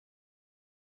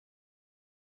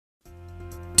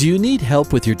Do you need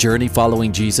help with your journey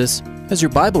following Jesus? Has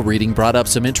your Bible reading brought up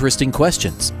some interesting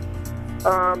questions?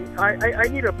 I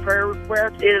need a prayer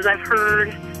request. Is I've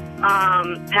heard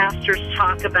pastors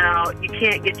talk about you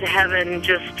can't get to heaven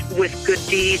just with good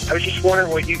deeds. I was just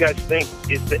wondering what you guys think.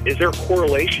 Is there a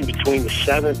correlation between the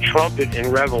seventh trumpet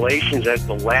in Revelations as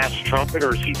the last trumpet,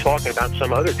 or is he talking about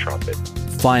some other trumpet?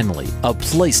 Finally, a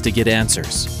place to get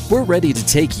answers. We're ready to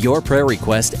take your prayer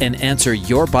request and answer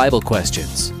your Bible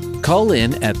questions. Call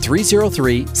in at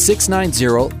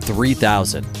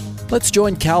 303-690-3000. Let's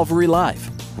join Calvary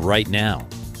Live right now.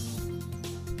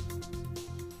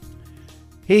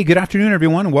 Hey, good afternoon,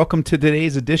 everyone. Welcome to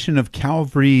today's edition of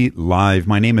Calvary Live.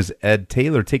 My name is Ed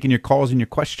Taylor, taking your calls and your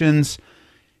questions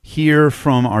here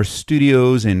from our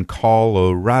studios in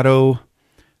Colorado.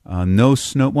 No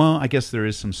snow. Well, I guess there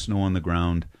is some snow on the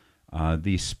ground.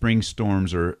 These spring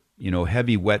storms are,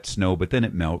 heavy, wet snow, but then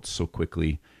it melts so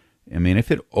quickly. I mean,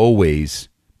 if it always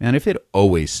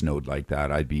snowed like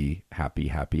that, I'd be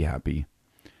happy.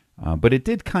 But it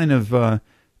did kind of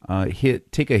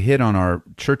take a hit on our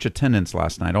church attendance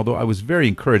last night, although I was very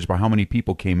encouraged by how many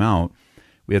people came out.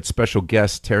 We had special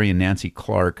guests, Terry and Nancy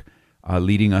Clark,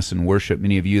 leading us in worship.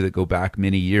 Many of you that go back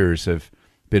many years have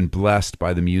been blessed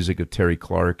by the music of Terry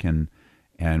Clark, and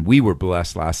we were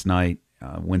blessed last night.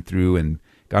 Went through and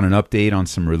got an update on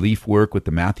some relief work with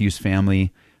the Matthews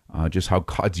family, just how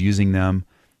God's using them.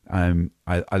 I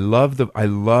love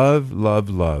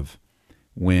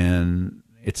when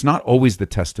it's not always the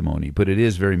testimony, but it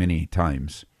is very many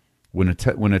times when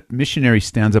a missionary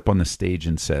stands up on the stage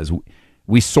and says,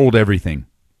 "We sold everything."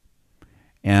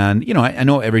 And I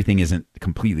know everything isn't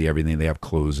completely everything. They have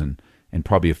clothes and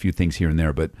probably a few things here and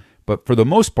there, but for the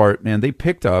most part, man, they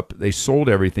sold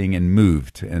everything and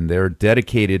moved, and they're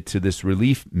dedicated to this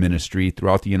relief ministry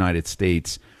throughout the United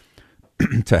States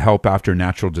to help after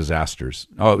natural disasters.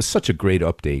 Oh, it was such a great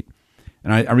update.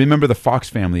 And I remember the Fox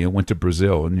family went to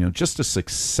Brazil, and just a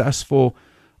successful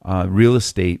real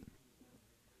estate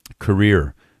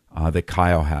career that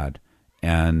Kyle had,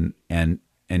 and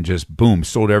just boom,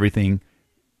 sold everything.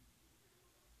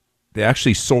 They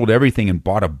actually sold everything and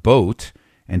bought a boat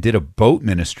and did a boat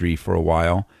ministry for a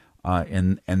while,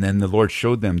 and then the Lord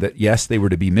showed them that yes, they were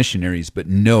to be missionaries, but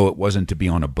no, it wasn't to be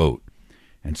on a boat.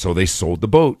 And so they sold the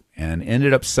boat and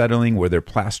ended up settling where they're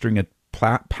planting and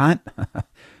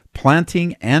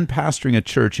pastoring a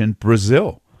church in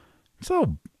Brazil.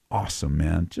 So awesome,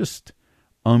 man. Just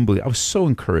unbelievable. I was so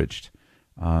encouraged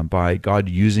by God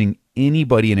using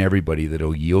anybody and everybody that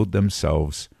will yield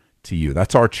themselves to you.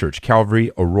 That's our church, Calvary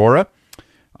Aurora.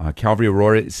 Calvary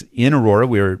Aurora is in Aurora.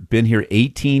 We've been here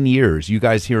 18 years. You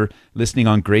guys here listening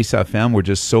on Grace FM, we're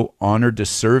just so honored to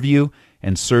serve you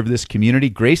and serve this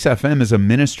community. Grace FM is a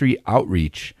ministry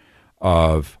outreach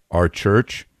of our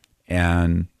church,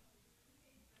 and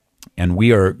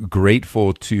we are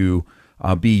grateful to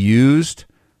be used,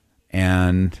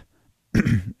 and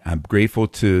I'm grateful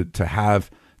to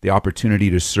have the opportunity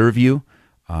to serve you.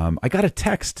 I got a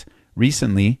text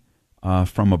recently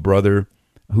from a brother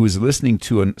who was listening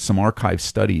to some archive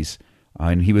studies,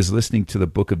 and he was listening to the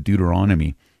book of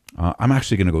Deuteronomy. I'm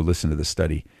actually going to go listen to the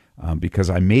study because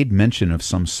I made mention of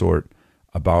some sort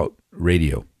about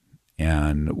radio,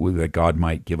 and that God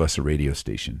might give us a radio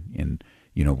station, and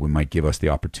we might give us the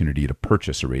opportunity to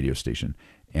purchase a radio station.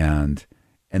 And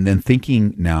then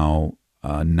thinking now,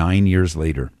 9 years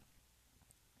later,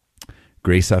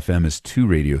 Grace FM is 2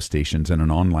 radio stations and an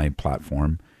online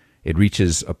platform. It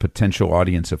reaches a potential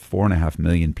audience of 4.5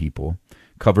 million people,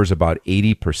 covers about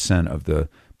 80% of the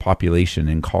population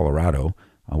in Colorado,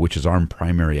 which is our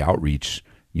primary outreach.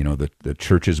 The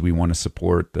churches we want to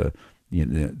support, the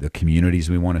communities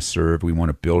we want to serve. We want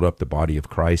to build up the body of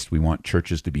Christ. We want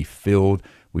churches to be filled.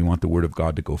 We want the Word of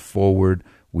God to go forward.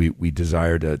 We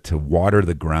desire to water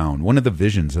the ground. One of the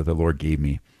visions that the Lord gave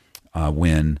me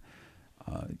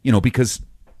because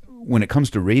when it comes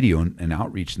to radio and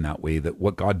outreach in that way, that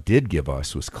what God did give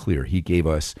us was clear. He gave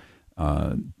us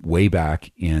way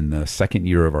back in the second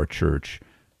year of our church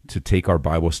to take our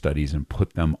Bible studies and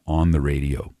put them on the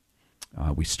radio.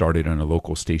 We started on a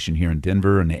local station here in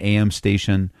Denver, an AM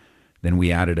station. Then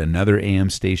we added another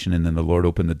AM station, and then the Lord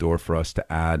opened the door for us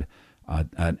to add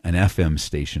an FM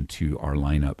station to our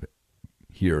lineup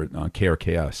here on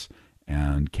KRKS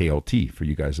and KLT for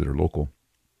you guys that are local.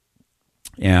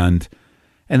 And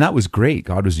that was great.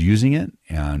 God was using it,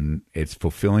 and it's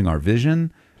fulfilling our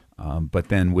vision. But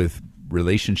then with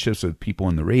relationships with people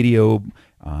in the radio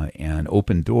and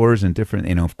open doors and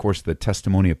different, of course, the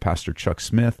testimony of Pastor Chuck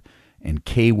Smith and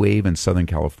K-Wave in Southern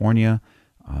California,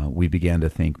 we began to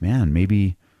think, man,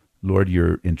 maybe, Lord,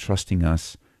 you're entrusting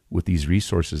us with these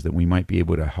resources that we might be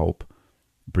able to help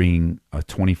bring a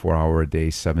 24-hour-a-day,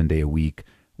 7-day-a-week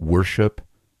worship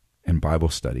and Bible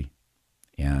study,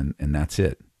 and that's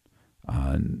it.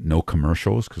 No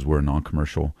commercials, because we're a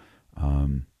non-commercial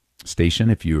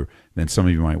station. Then some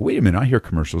of you might, wait a minute, I hear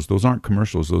commercials. Those aren't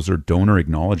commercials. Those are donor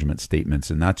acknowledgement statements,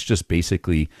 and that's just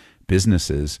basically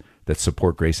businesses that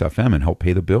support Grace FM and help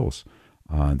pay the bills.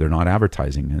 They're not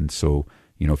advertising, and so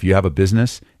if you have a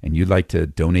business and you'd like to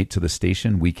donate to the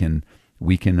station, we can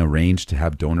arrange to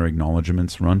have donor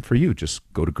acknowledgments run for you. Just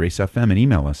go to Grace FM and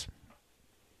email us,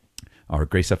 or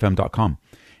gracefm.com,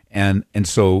 and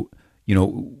so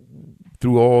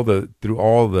through all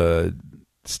the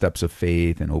steps of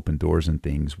faith and open doors and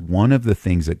things, one of the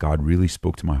things that God really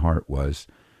spoke to my heart was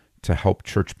to help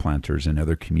church planters in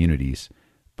other communities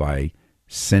by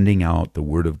sending out the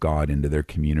word of God into their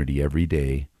community every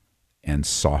day and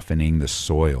softening the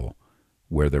soil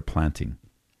where they're planting.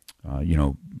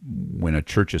 When a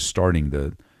church is starting,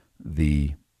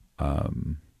 the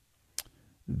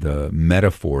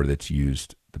metaphor that's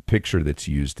used, the picture that's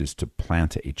used, is to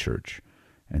plant a church.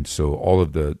 And so all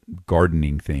of the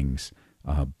gardening things,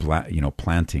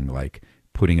 planting, like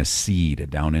putting a seed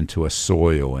down into a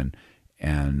soil,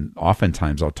 and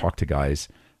oftentimes I'll talk to guys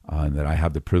that I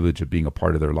have the privilege of being a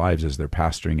part of their lives as they're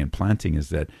pastoring and planting, is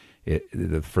that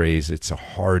the phrase, it's a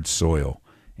hard soil,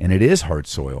 and it is hard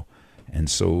soil. And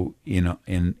so,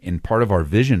 in part of our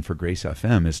vision for Grace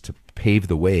FM is to pave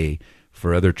the way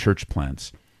for other church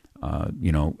plants.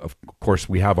 Of course,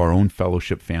 we have our own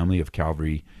fellowship family of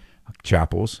Calvary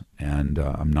Chapels, and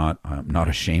I'm not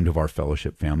ashamed of our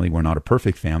fellowship family. We're not a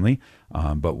perfect family,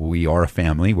 but we are a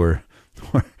family. We're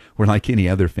like any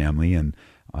other family, and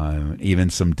even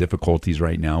some difficulties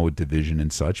right now with division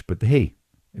and such. But hey,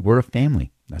 we're a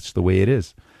family. That's the way it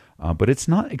is. But it's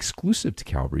not exclusive to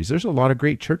Calvary's. There's a lot of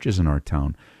great churches in our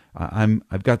town.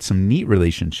 I've got some neat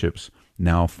relationships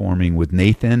now forming with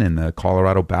Nathan and the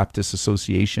Colorado Baptist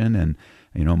Association, and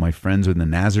my friends with the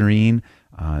Nazarene.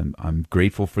 I'm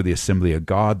grateful for the Assembly of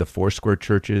God, the Foursquare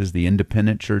churches, the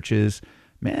independent churches.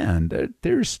 Man,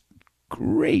 there's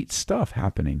great stuff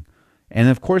happening. And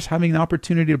of course, having the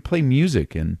opportunity to play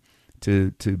music and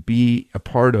to be a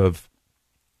part of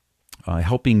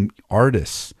helping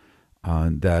artists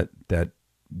that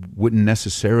wouldn't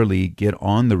necessarily get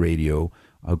on the radio,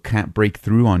 can't break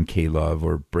through on K-Love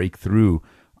or break through.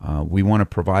 We want to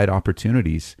provide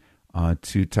opportunities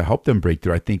to help them break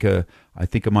through. I think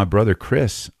of my brother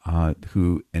Chris,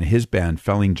 who and his band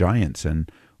Felling Giants, and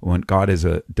what God has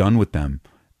done with them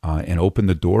and opened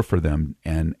the door for them,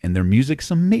 and their music's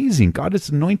amazing. God's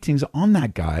anointings on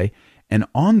that guy and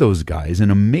on those guys in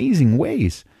amazing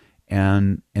ways.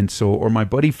 And so, or my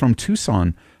buddy from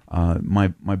Tucson, my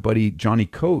buddy Johnny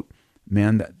Coate,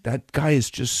 man, that guy is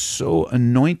just so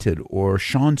anointed. Or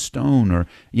Sean Stone, or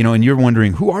and you're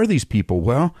wondering, who are these people?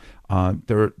 Well,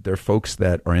 they're folks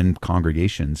that are in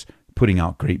congregations putting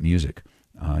out great music,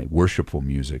 worshipful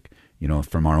music.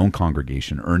 From our own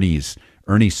congregation, Ernie's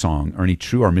song, Ernie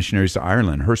True, our Missionaries to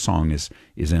Ireland, her song is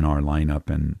in our lineup,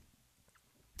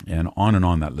 and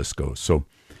on that list goes. So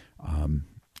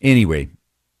anyway,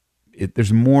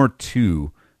 there's more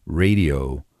to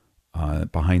radio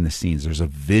behind the scenes. There's a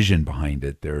vision behind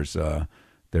it. There is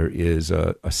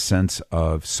a sense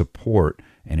of support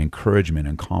and encouragement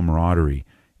and camaraderie,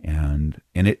 and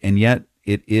yet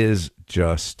it is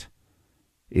just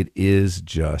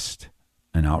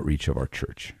an outreach of our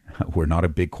church. We're not a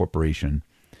big corporation.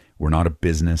 We're not a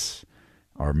business.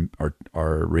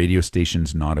 Our radio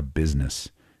station's not a business.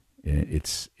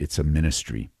 It's a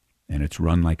ministry, and it's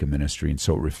run like a ministry. And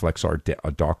so it reflects our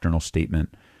doctrinal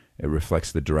statement. It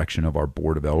reflects the direction of our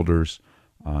board of elders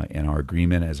and our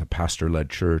agreement as a pastor-led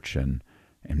church. And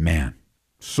man,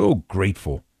 so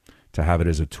grateful to have it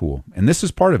as a tool. And this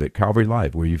is part of it, Calvary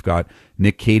Live, where you've got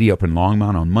Nick Cady up in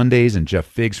Longmont on Mondays, and Jeff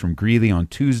Figs from Greeley on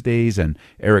Tuesdays, and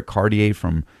Eric Cartier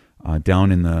from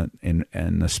down in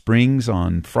the Springs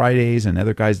on Fridays, and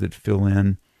other guys that fill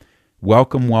in.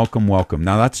 Welcome, welcome, welcome.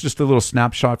 Now that's just a little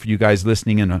snapshot for you guys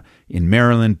listening in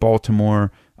Maryland,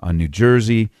 Baltimore, New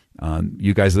Jersey,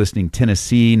 you guys listening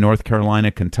Tennessee, North Carolina,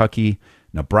 Kentucky,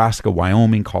 Nebraska,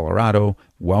 Wyoming, Colorado.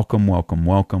 Welcome, welcome,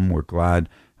 welcome. We're glad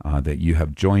that you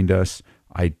have joined us.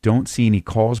 I don't see any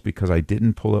calls because I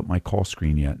didn't pull up my call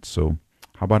screen yet. So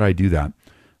how about I do that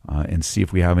and see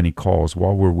if we have any calls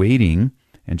while we're waiting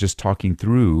and just talking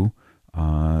through.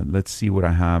 Let's see what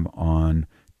I have on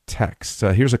text.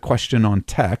 Here's a question on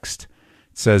text.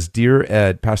 It says, Dear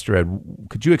Ed, Pastor Ed,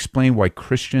 could you explain why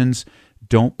Christians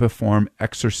don't perform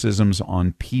exorcisms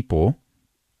on people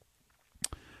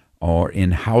or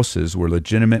in houses where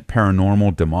legitimate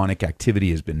paranormal demonic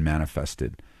activity has been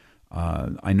manifested?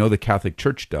 I know the Catholic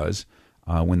Church does,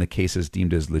 when the case is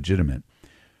deemed as legitimate.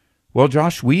 Well,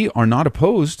 Josh, we are not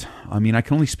opposed. I mean, I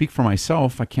can only speak for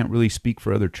myself. I can't really speak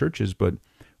for other churches, but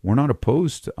we're not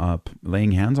opposed to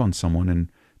laying hands on someone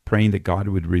and praying that God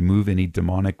would remove any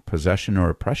demonic possession or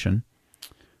oppression.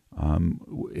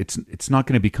 It's not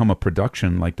going to become a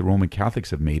production like the Roman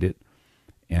Catholics have made it,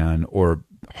 or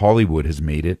Hollywood has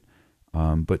made it.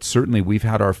 But certainly we've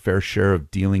had our fair share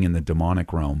of dealing in the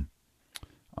demonic realm,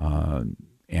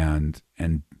 and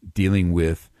dealing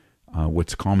with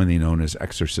what's commonly known as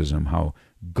exorcism, how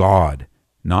God,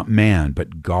 not man,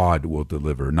 but God will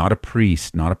deliver, not a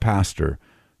priest, not a pastor,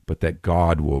 but that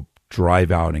God will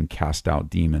drive out and cast out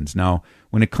demons. Now,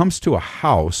 when it comes to a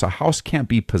house can't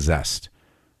be possessed.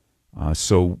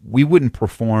 So we wouldn't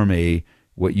perform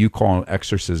what you call an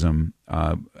exorcism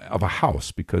of a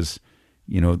house, because,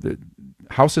 the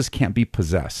houses can't be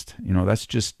possessed. That's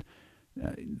just,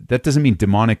 that doesn't mean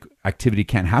demonic activity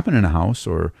can't happen in a house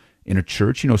or in a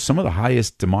church. Some of the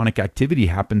highest demonic activity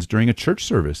happens during a church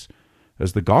service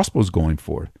as the gospel is going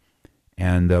forth,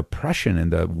 and the oppression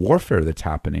and the warfare that's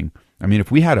happening. I mean, if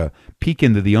we had a peek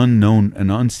into the unknown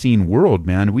and unseen world,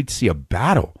 man, we'd see a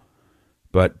battle.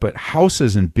 But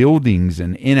houses and buildings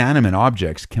and inanimate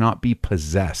objects cannot be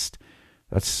possessed.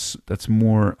 That's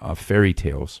more fairy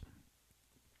tales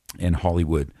in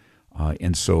Hollywood.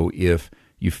 And so if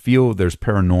you feel there's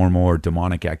paranormal or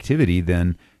demonic activity,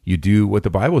 then you do what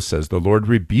the Bible says: the Lord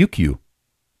rebuke you,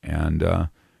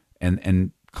 and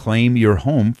claim your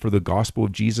home for the gospel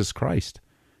of Jesus Christ.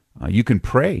 You can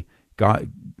pray.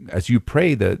 God, as you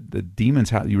pray, the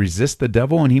demons, you resist the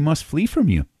devil and he must flee from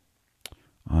you.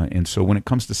 And so when it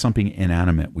comes to something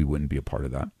inanimate, we wouldn't be a part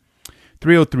of that.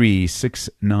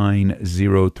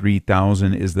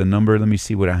 303-690-3000 is the number. Let me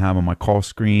see what I have on my call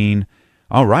screen.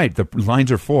 All right, the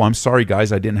lines are full. I'm sorry,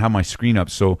 guys, I didn't have my screen up.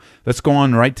 So let's go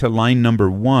on right to line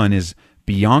number 1. Is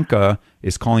Bianca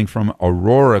is calling from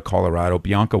Aurora, Colorado.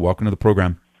 Bianca, welcome to the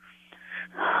program.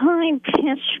 Hi,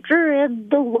 Pastor.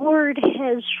 The Lord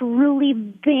has really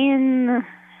been,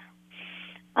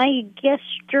 I guess,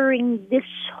 during this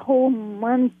whole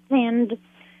month and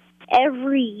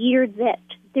every year that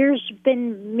there's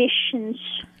been Missions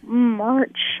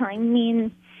March. I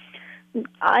mean,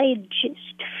 I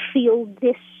just feel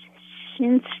this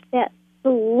sense that the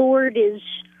Lord is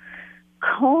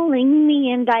calling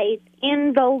me, and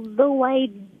although I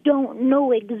don't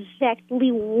know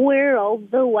exactly where,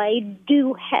 although I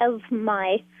do have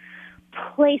my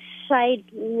place I'd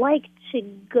like to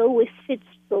go if it's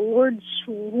the Lord's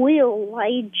will,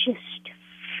 I just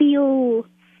feel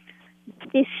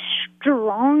this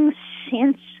strong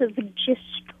sense of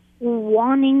just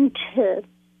wanting to,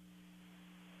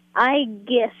 I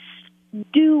guess,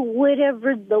 do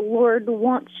whatever the Lord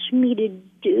wants me to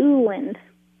do, and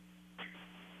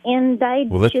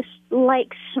I'd just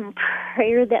like some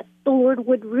prayer that the Lord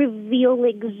would reveal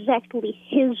exactly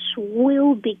His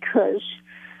will, because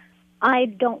I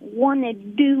don't want to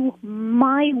do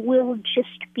my will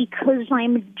just because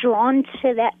I'm drawn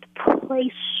to that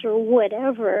place or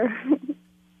whatever.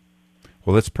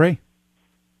 Well, let's pray.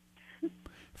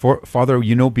 Father,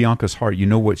 you know Bianca's heart. You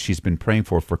know what she's been praying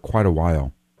for quite a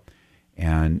while.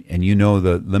 And you know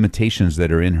the limitations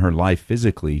that are in her life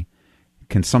physically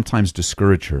can sometimes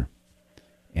discourage her.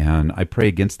 And I pray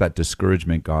against that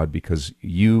discouragement, God, because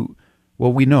we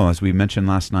know, as we mentioned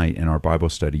last night in our Bible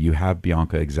study, you have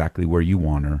Bianca exactly where you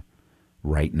want her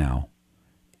right now.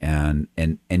 And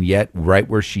yet right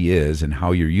where she is and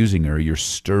how you're using her, you're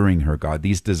stirring her, God.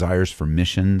 These desires for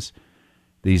missions,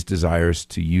 these desires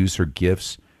to use her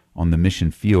gifts on the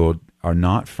mission field are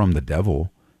not from the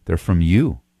devil. They're from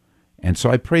you. And so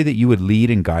I pray that you would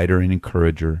lead and guide her and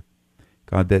encourage her.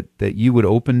 God, that you would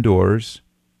open doors.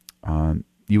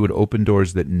 You would open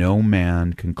doors that no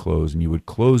man can close, and you would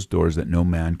close doors that no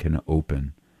man can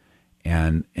open.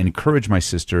 And encourage my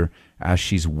sister as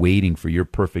she's waiting for your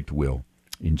perfect will.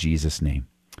 In Jesus' name.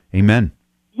 Amen.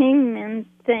 Amen.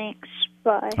 Thanks.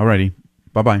 Bye. All righty.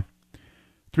 Bye-bye.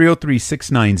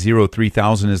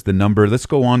 303-690-3000 is the number. Let's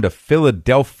go on to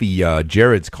Philadelphia.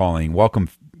 Jared's calling. Welcome,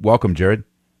 Jared.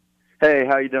 Hey,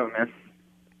 how you doing, man?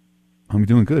 I'm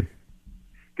doing good.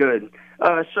 Good.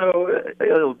 So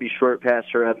it'll be short,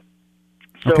 Pastor.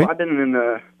 So okay. I've been in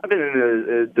a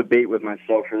debate with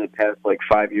myself for the past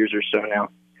 5 years or so now.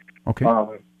 Okay.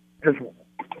 Just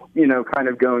kind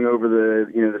of going over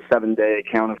the 7-day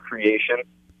account of creation.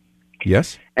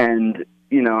 Yes. And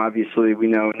obviously we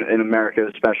know in America,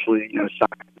 especially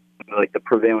the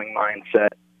prevailing mindset,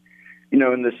 in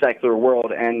the secular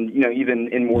world, and even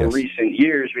in more recent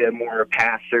years, we have more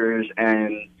pastors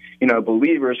and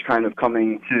believers kind of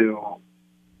coming to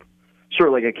sort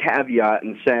of like a caveat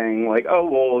and saying like, oh,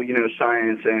 well,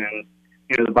 science and,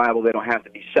 the Bible, they don't have to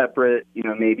be separate.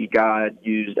 Maybe God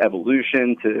used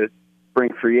evolution to bring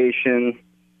creation,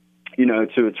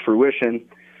 to its fruition.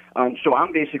 So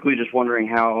I'm basically just wondering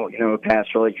how, a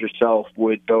pastor like yourself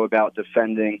would go about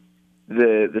defending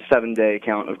the 7-day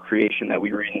account of creation that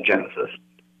we read in Genesis.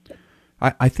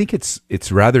 I think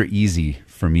it's rather easy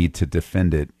for me to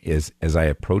defend it as I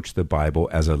approach the Bible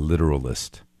as a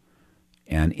literalist.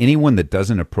 And anyone that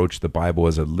doesn't approach the Bible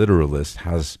as a literalist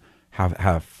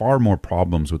have far more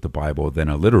problems with the Bible than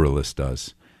a literalist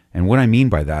does. And what I mean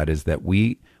by that is that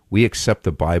we accept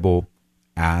the Bible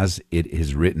as it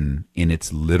is written in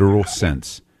its literal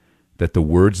sense, that the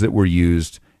words that were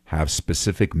used have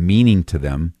specific meaning to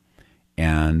them.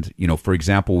 And, for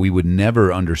example, we would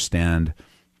never understand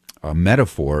a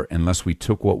metaphor unless we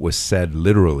took what was said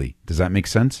literally. Does that make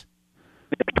sense?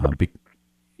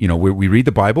 We read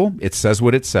the Bible, it says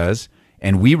what it says,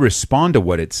 and we respond to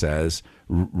what it says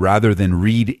rather than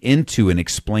read into and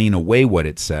explain away what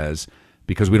it says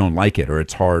because we don't like it or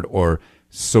it's hard, or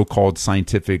so-called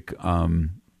scientific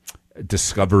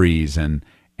discoveries and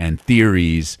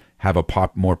theories have a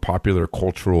more popular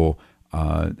cultural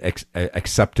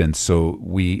acceptance. So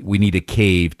we need a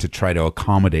cave to try to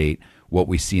accommodate what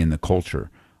we see in the culture.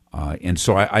 And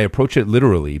so I approach it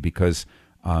literally because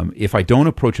if I don't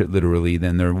approach it literally,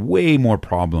 then there are way more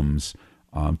problems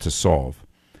to solve.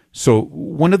 So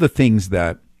one of the things,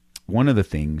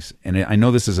 and I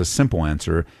know this is a simple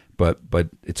answer, but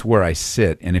it's where I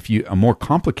sit. And if a more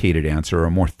complicated answer, or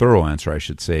a more thorough answer, I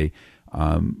should say,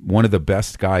 one of the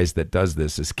best guys that does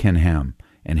this is Ken Ham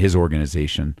and his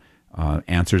organization,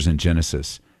 Answers in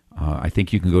Genesis. I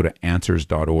think you can go to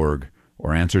answers.org or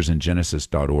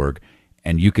answersingenesis.org,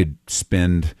 and you could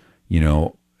spend,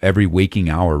 every waking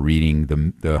hour reading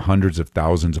the hundreds of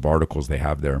thousands of articles they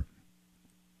have there.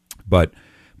 But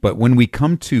when we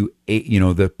come to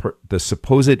the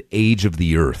supposed age of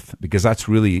the earth, because that's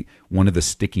really one of the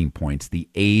sticking points, the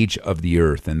age of the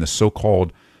earth and the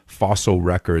so-called fossil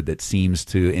record that seems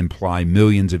to imply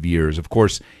millions of years. Of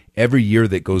course, every year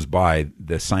that goes by,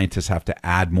 the scientists have to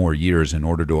add more years in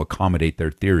order to accommodate their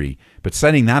theory. But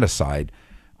setting that aside,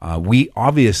 we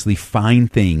obviously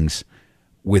find things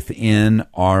within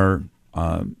our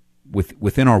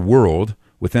within our world,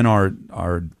 within our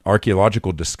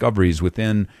archaeological discoveries,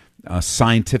 within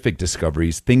scientific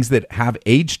discoveries, things that have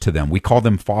age to them. We call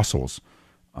them fossils,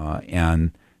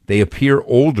 and they appear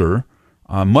older,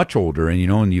 much older. And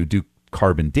and you do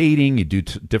carbon dating, you do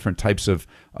different types of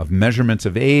measurements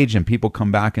of age, and people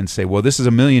come back and say, well, this is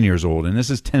 1 million years old, and this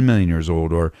is 10 million years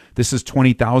old, or this is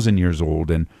 20,000 years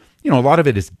old. And a lot of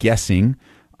it is guessing,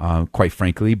 quite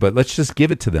frankly, but let's just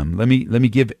give it to them. Let me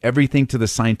give everything to the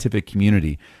scientific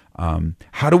community.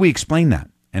 How do we explain that?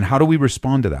 And how do we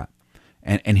respond to that?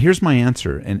 And here's my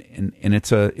answer. And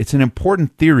it's an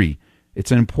important theory.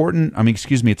 It's an important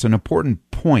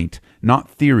point, not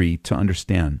theory, to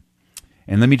understand.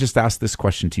 And let me just ask this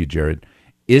question to you, Jared.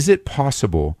 Is it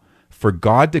possible for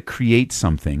God to create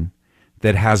something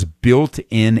that has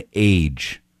built-in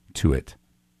age to it?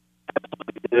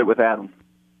 He did it with Adam.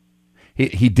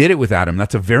 He did it with Adam.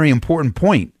 That's a very important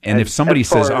point. And if somebody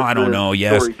says, "Oh, I don't know,"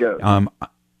 yes,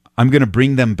 I'm going to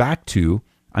bring them back to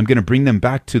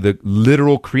the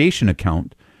literal creation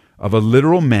account of a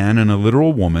literal man and a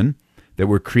literal woman that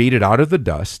were created out of the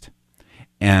dust,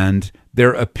 and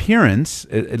their appearance,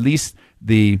 at least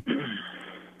the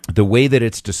way that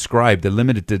it's described, the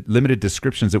limited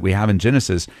descriptions that we have in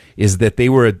Genesis, is that they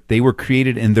were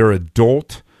created in their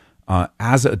adult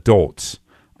as adults.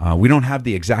 We don't have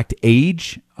the exact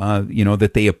age,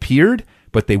 that they appeared,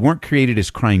 but they weren't created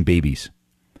as crying babies.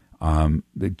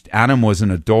 Adam was an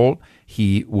adult.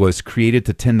 He was created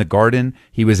to tend the garden.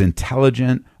 He was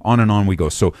intelligent, on and on we go.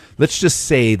 So let's just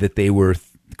say that they were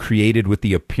created with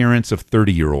the appearance of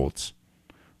 30-year-olds.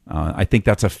 I think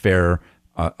that's a fair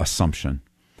assumption.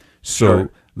 So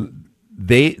sure.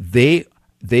 They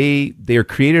are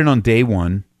created on day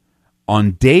one.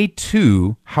 On day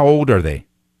two, how old are they?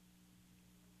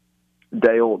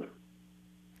 Day old.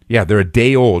 Yeah, they're a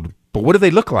day old. But what do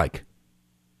they look like?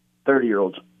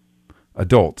 30-year-olds.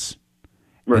 Adults.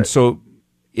 Right. And so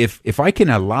if I can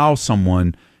allow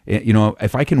someone,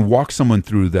 if I can walk someone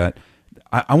through that,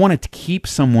 I want to keep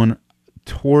someone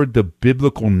toward the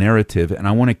biblical narrative, and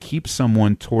I want to keep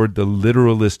someone toward the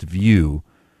literalist view,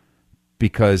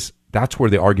 because that's where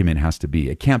the argument has to be.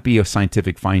 It can't be of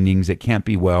scientific findings. It can't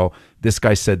be, well, this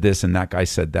guy said this and that guy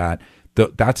said that.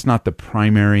 That's not the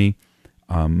primary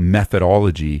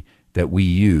methodology that we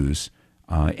use.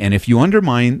 And if you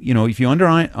undermine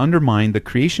the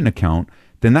creation account,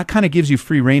 then that kind of gives you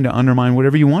free reign to undermine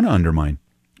whatever you want to undermine.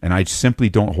 And I simply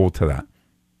don't hold to that.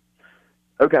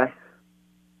 Okay.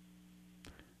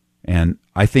 And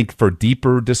I think for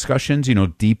deeper discussions,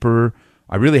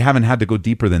 I really haven't had to go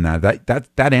deeper than that.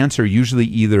 That answer usually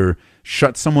either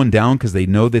shuts someone down because they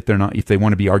know that if they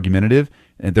want to be argumentative,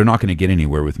 and they're not going to get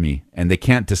anywhere with me, and they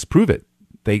can't disprove it.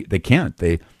 They can't.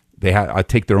 I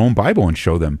take their own Bible and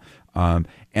show them,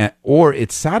 or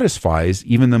it satisfies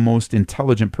even the most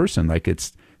intelligent person,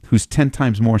 who's 10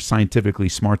 times more scientifically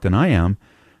smart than I am.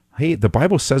 Hey, the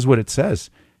Bible says what it says.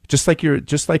 Just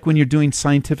like when you're doing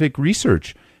scientific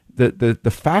research,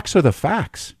 the facts are the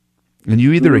facts, and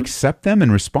you either accept them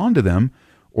and respond to them,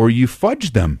 or you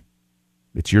fudge them.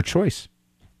 It's your choice.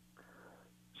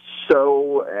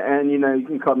 So, and you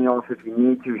can cut me off if you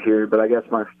need to here, but I guess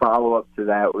my follow-up to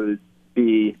that would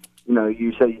be,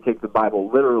 you say you take the Bible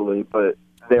literally, but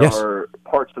there are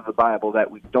parts of the Bible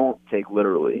that we don't take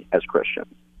literally as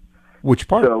Christians. Which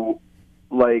part? So,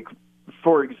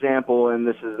 for example, and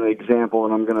this is an example,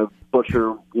 and I'm going to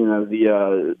butcher,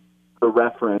 the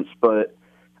reference, but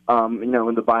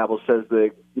when the Bible says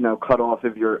that you're cut off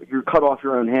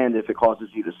your own hand if it causes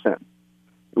you to sin.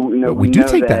 We know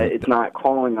that it's not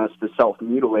calling us to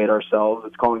self-mutilate ourselves;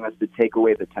 it's calling us to take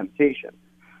away the temptation.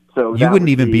 So you wouldn't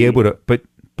even be able to, but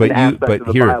here,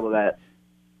 Bible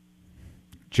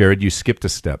Jared, you skipped a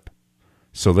step.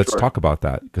 So let's talk about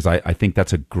that, because I think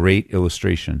that's a great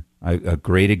illustration, a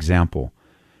great example.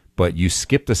 But you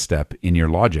skipped a step in your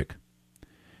logic.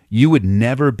 You would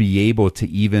never be able to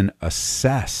even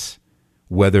assess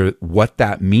what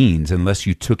that means unless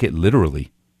you took it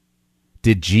literally.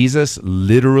 Did Jesus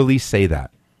literally say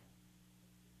that?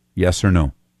 Yes or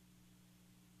no?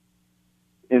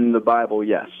 In the Bible,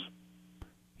 yes.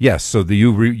 Yes, so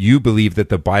you believe that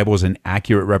the Bible is an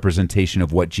accurate representation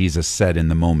of what Jesus said in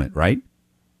the moment, right?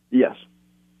 Yes.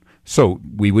 So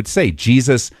we would say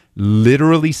Jesus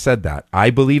literally said that.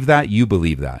 I believe that. You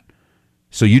believe that.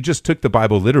 So you just took the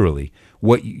Bible literally.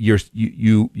 What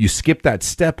you skip that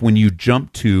step when you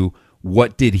jump to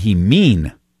what did he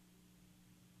mean?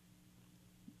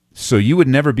 So you would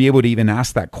never be able to even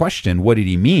ask that question, what did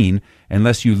he mean,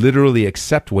 unless you literally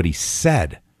accept what he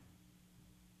said.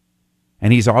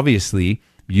 And he's obviously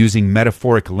using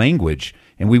metaphoric language,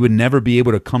 and we would never be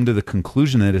able to come to the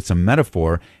conclusion that it's a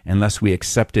metaphor unless we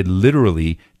accepted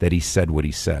literally that he said what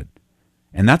he said.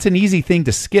 And that's an easy thing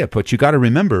to skip, but you got to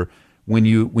remember, when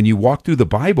you walk through the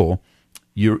Bible,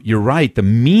 you're right, the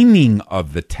meaning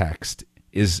of the text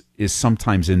is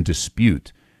sometimes in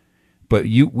dispute. But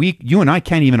you and I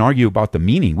can't even argue about the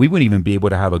meaning. We wouldn't even be able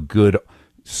to have a good,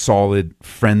 solid,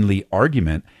 friendly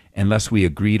argument unless we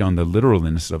agreed on the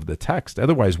literalness of the text.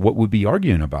 Otherwise, what would we be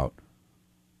arguing about?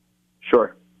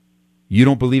 Sure. You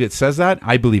don't believe it says that?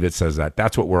 I believe it says that.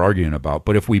 That's what we're arguing about.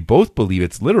 But if we both believe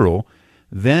it's literal,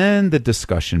 then the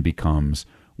discussion becomes,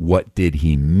 what did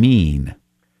he mean?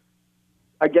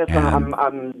 I guess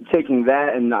I'm taking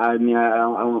that, and I mean, I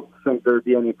don't think there'd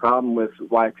be any problem with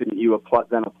why couldn't you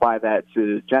apply that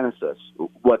to Genesis?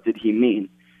 What did he mean?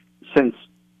 Since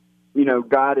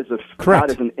God is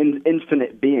an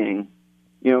infinite being,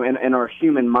 and our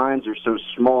human minds are so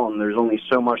small, and there's only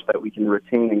so much that we can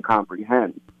retain and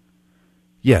comprehend.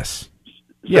 Yes.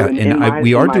 So my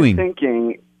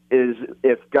thinking is,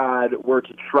 if God were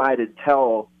to try to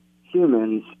tell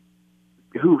humans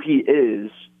who he is,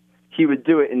 he would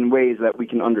do it in ways that we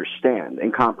can understand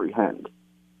and comprehend.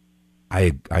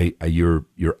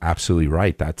 You're absolutely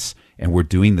right. And we're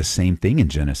doing the same thing in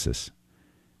Genesis.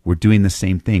 We're doing the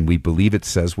same thing. We believe it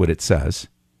says what it says,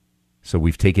 so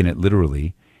we've taken it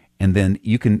literally. And then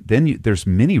there's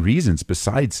many reasons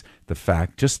besides the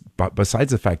fact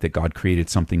that God created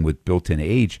something with built-in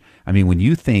age. I mean, when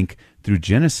you think through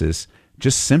Genesis,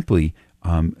 just simply,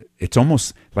 it's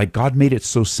almost like God made it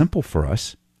so simple for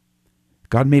us.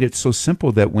 God made it so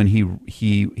simple that when he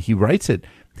writes it,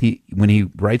 when he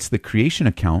writes the creation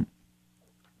account,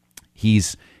 he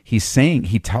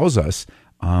tells us,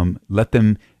 let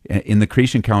them, in the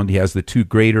creation account, he has the two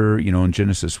greater, in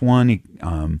Genesis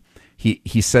 1,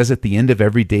 he says at the end of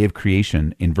every day of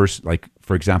creation,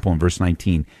 for example, in verse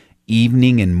 19,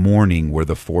 evening and morning were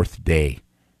the fourth day.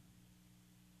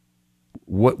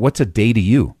 What's a day to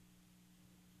you?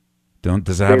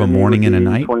 Does it have a morning and a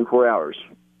night? 24 hours.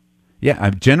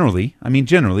 Yeah, generally.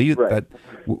 Right.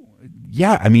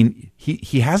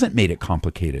 He hasn't made it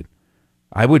complicated.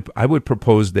 I would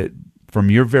propose that,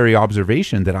 from your very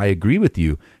observation, that I agree with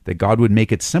you, that God would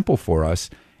make it simple for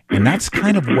us. And that's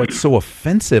kind of what's so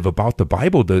offensive about the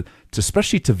Bible,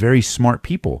 especially to very smart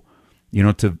people,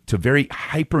 to very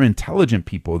hyper intelligent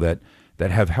people that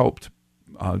have helped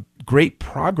great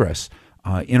progress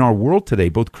in our world today,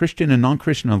 both Christian and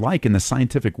non-Christian alike, in the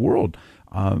scientific world.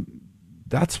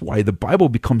 That's why the Bible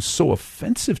becomes so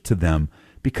offensive to them,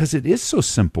 because it is so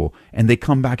simple. And they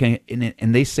come back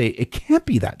and they say, it can't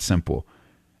be that simple.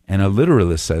 And a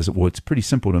literalist says, well, it's pretty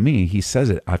simple to me. He says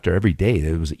it after every day.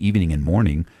 It was evening and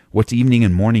morning. What's evening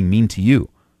and morning mean to you?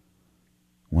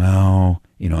 Well,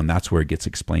 and that's where it gets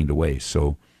explained away.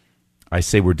 So I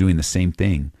say we're doing the same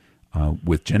thing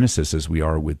with Genesis as we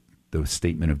are with the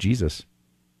statement of Jesus.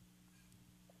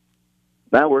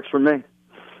 That works for me.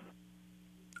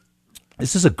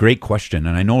 This is a great question,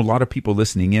 and I know a lot of people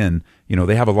listening in,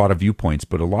 they have a lot of viewpoints,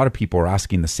 but a lot of people are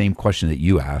asking the same question that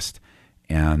you asked,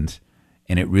 and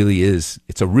it really is,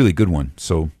 it's a really good one.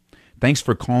 So thanks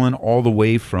for calling all the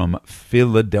way from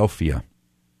Philadelphia.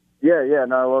 Yeah,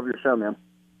 no, I love your show, man.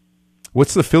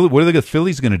 What are the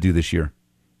Phillies going to do this year?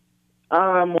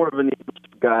 I'm more of an Eagles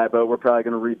guy, but we're probably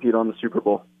going to repeat on the Super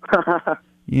Bowl.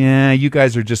 Yeah, you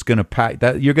guys are just going to pack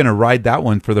that. You're going to ride that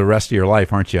one for the rest of your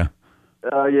life, aren't you?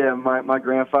 Yeah, my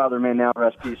grandfather may now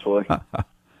rest peacefully.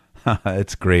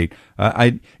 It's great.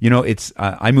 I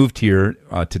moved here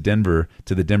to Denver,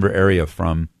 to the Denver area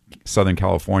from Southern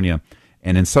California.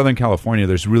 And in Southern California,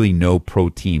 there's really no pro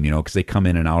team, because they come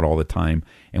in and out all the time.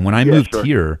 And when I moved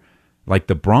here, like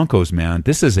the Broncos, man,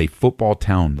 this is a football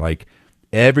town. Like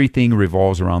everything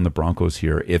revolves around the Broncos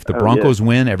here. If the Broncos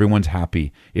win, everyone's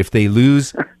happy. If they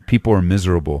lose, people are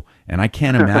miserable. And I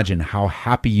can't imagine how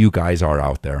happy you guys are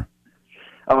out there.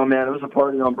 Oh, man, it was a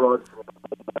party on Broad.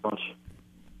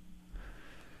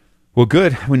 Well,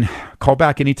 good. Call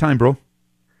back anytime, bro.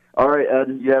 All right,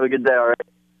 Ed. You have a good day, all right?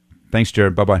 Thanks,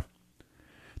 Jared. Bye-bye.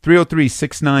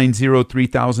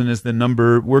 303-690-3000 is the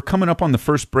number. We're coming up on the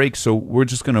first break, so we're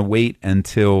just going to wait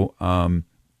until then.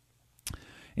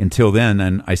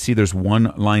 And I see there's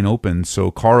one line open. So,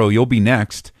 Carl, you'll be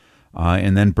next.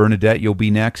 And then Bernadette, you'll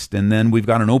be next. And then we've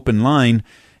got an open line.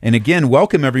 And again,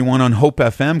 welcome everyone on Hope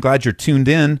FM. Glad you're tuned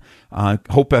in.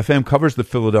 Hope FM covers the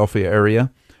Philadelphia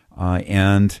area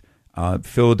and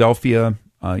Philadelphia,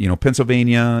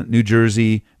 Pennsylvania, New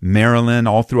Jersey, Maryland,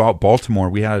 all throughout Baltimore.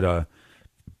 We had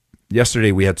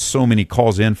yesterday we had so many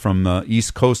calls in from the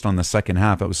East Coast on the second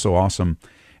half. That was so awesome.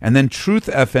 And then Truth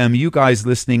FM, you guys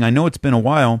listening, I know it's been a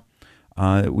while.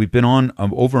 We've been on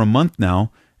over a month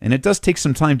now, and it does take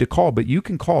some time to call, but you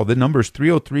can call. The number is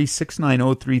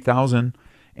 303-690-3000.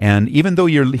 And even though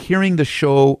you're hearing the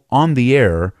show on the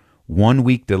air, 1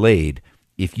 week delayed,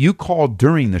 if you call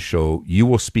during the show, you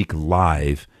will speak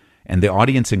live. And the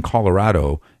audience in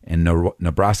Colorado and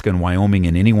Nebraska and Wyoming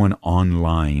and anyone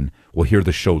online will hear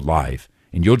the show live.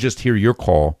 And you'll just hear your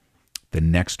call the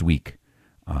next week.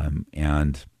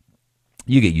 And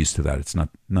you get used to that. It's not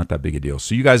that big a deal.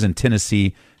 So you guys in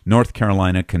Tennessee, North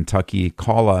Carolina, Kentucky,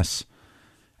 call us.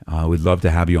 We'd love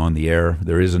to have you on the air.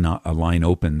 There is a line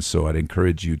open, so I'd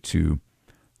encourage you to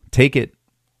take it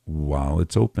while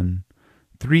it's open.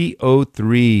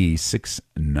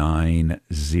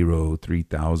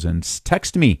 303-690-3000.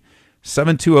 Text me,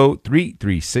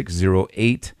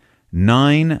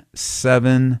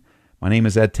 720-336-0897. My name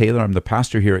is Ed Taylor. I'm the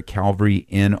pastor here at Calvary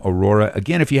in Aurora.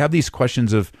 Again, if you have these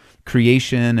questions of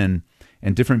creation and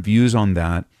different views on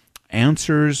that,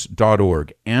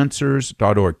 answers.org.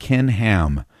 Answers.org. Ken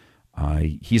Ham.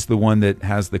 He's the one that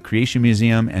has the Creation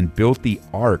Museum and built the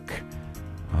Ark.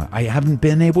 I haven't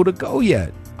been able to go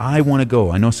yet. I want to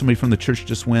go. I know somebody from the church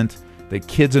just went. The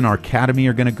kids in our academy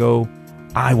are going to go.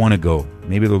 I want to go.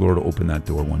 Maybe the Lord will open that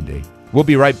door one day. We'll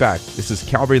be right back. This is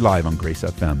Calvary Live on Grace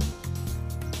FM.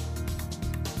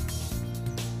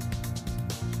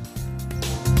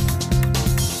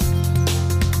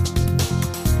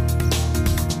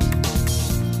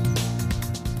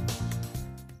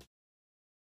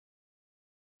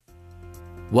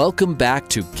 Welcome back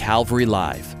to Calvary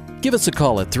Live. Give us a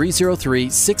call at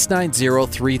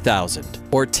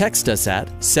 303-690-3000 or text us at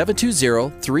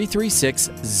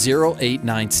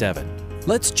 720-336-0897.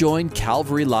 Let's join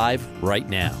Calvary Live right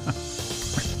now.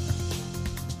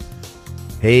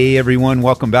 Hey everyone,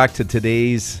 welcome back to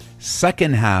today's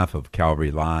second half of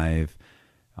Calvary Live.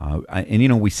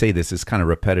 And we say this is kind of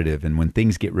repetitive, and when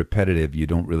things get repetitive, you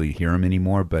don't really hear them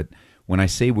anymore. But when I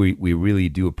say we really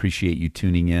do appreciate you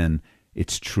tuning in,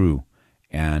 it's true.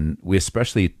 And we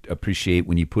especially appreciate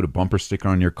when you put a bumper sticker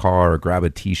on your car or grab a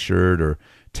T-shirt or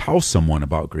tell someone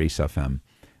about Grace FM.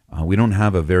 We don't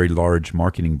have a very large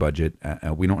marketing budget.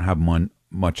 We don't have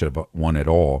much of one at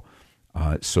all.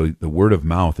 So the word of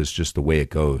mouth is just the way it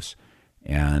goes.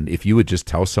 And if you would just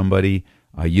tell somebody,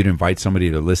 you'd invite somebody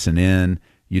to listen in,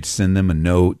 you'd send them a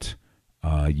note,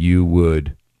 you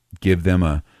would give them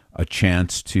a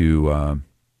chance to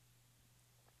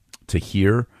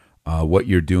hear what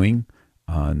you're doing.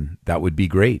 that would be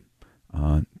great.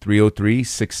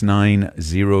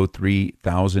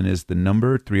 303-690-3000 is the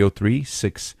number.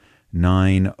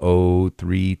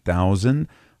 303-690-3000.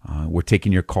 We're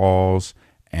taking your calls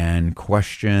and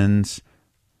questions.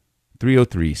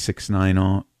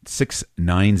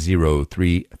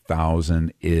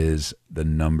 303-690-3000 is the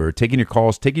number. Taking your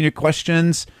calls, taking your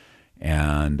questions,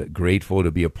 and grateful to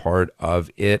be a part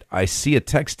of it. I see a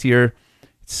text here.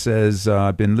 It says,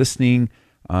 I've been listening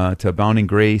to Abounding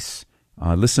Grace.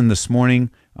 Listen this morning.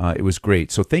 It was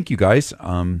great. So thank you guys.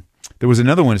 There was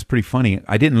another one. It's pretty funny.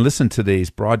 I didn't listen to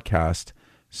today's broadcast,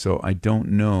 so I don't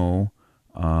know.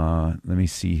 Let me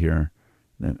see here.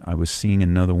 I was seeing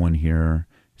another one here.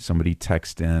 Somebody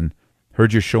text in.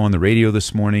 Heard your show on the radio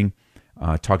this morning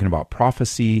talking about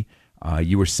prophecy.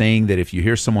 You were saying that if you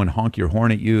hear someone honk your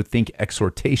horn at you, think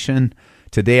exhortation.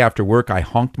 Today after work, I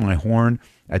honked my horn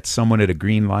at someone at a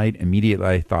green light. Immediately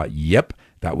I thought, yep,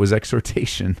 that was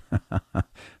exhortation.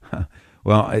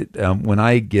 Well, when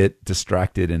I get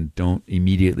distracted and don't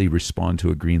immediately respond to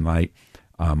a green light,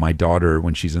 my daughter,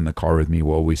 when she's in the car with me,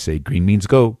 will always say, green means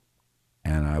go.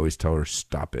 And I always tell her,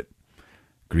 stop it.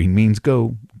 Green means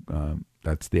go.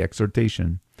 That's the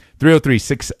exhortation.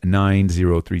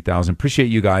 303-690-3000. Appreciate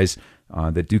you guys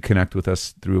that do connect with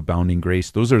us through Abounding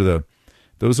Grace. Those are the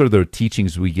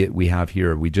teachings we have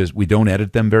here. We don't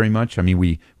edit them very much. I mean,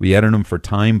 we edit them for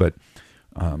time, but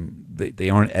they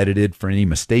aren't edited for any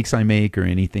mistakes I make or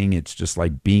anything. It's just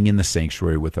like being in the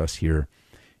sanctuary with us here.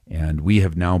 And we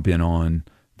have now been on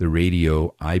the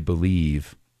radio, I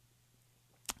believe,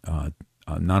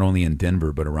 not only in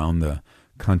Denver, but around the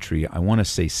country. I want to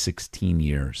say 16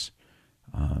 years,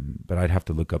 but I'd have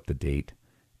to look up the date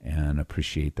and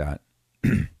appreciate that.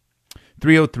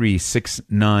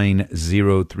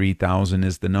 303-690-3000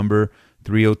 is the number.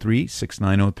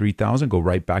 303-690-3000. Go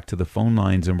right back to the phone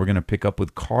lines, and we're going to pick up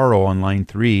with Carl on line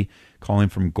 3, calling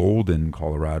from Golden,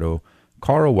 Colorado.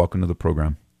 Carl, welcome to the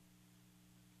program.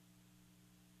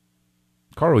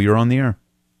 Carl, you're on the air.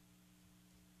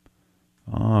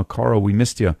 Oh, Carl, we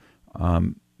missed you.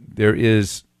 There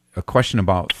is a question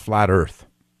about flat Earth.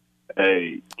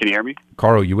 Hey, can you hear me?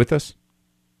 Carl, you with us?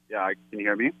 Yeah, can you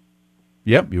hear me?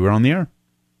 Yep, you were on the air.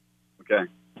 Okay.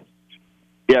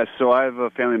 Yeah, so I have a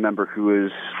family member who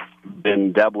has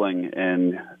been dabbling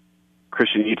in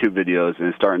Christian YouTube videos and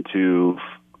is starting to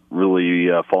really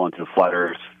fall into flat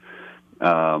Earth.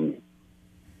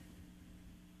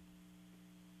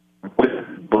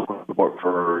 With book support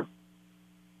for...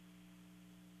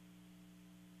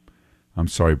 I'm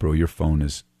sorry, bro. Your phone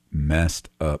is messed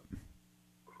up.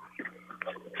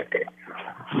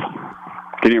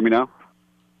 Can you hear me now?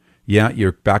 Yeah,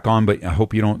 you're back on, but I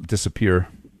hope you don't disappear.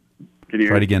 Can you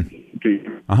Try it hear again. me?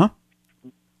 Uh-huh.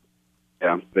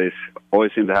 Yeah, they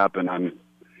always seem to happen. I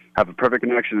have a perfect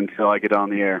connection until I get on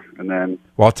the air, and then...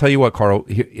 Well, I'll tell you what, Carl.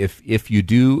 If we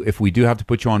do have to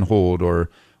put you on hold or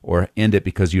end it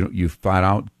because you flat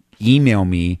out, email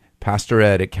me,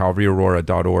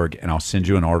 pastored@calvaryaurora.org, and I'll send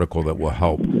you an article that will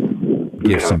help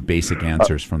give some basic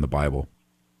answers from the Bible.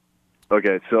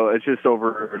 Okay, so it's just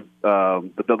over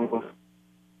the biblical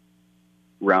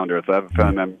round Earth. I have a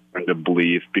family member to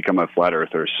believe, become a flat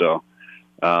earther. So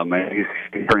he's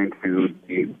referring to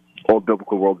the old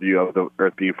biblical worldview of the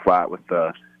Earth being flat with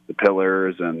the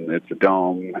pillars and it's a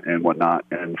dome and whatnot.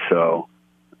 And so,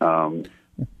 but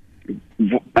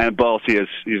also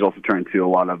he's also turned to a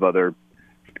lot of other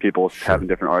people having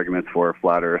different arguments for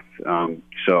flat Earth.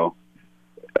 So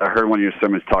I heard one of your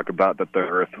sermons talk about that the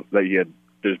Earth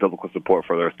there's biblical support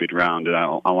for the Earth being round, and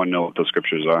I want to know what those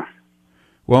scriptures are.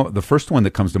 Well, the first one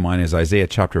that comes to mind is Isaiah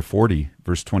chapter 40,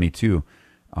 verse 22.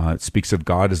 It speaks of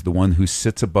God as the one who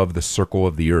sits above the circle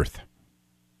of the earth.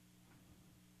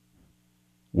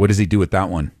 What does he do with that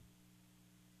one?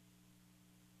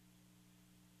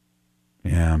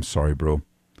 Yeah, I'm sorry, bro.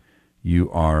 You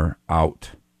are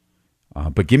out.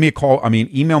 But give me a call.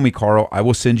 Email me, Carl. I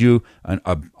will send you an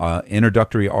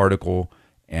introductory article.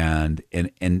 And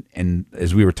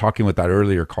as we were talking with that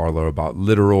earlier, Carlo, about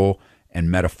literal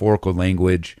and metaphorical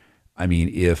language, I mean,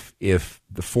 if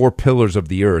the four pillars of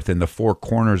the earth and the four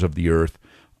corners of the earth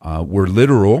were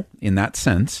literal in that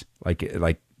sense, like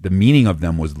the meaning of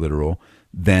them was literal,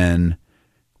 then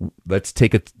let's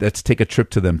take a trip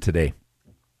to them today.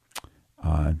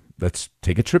 Let's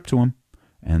take a trip to them,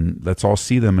 and let's all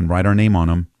see them and write our name on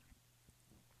them.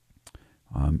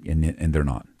 And they're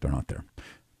not there.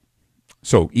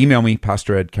 So email me,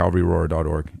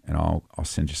 pastor@calvaryaurora.org, and I'll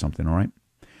send you something, all right?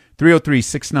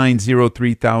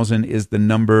 303-690-3000 is the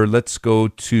number. Let's go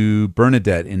to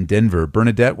Bernadette in Denver.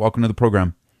 Bernadette, welcome to the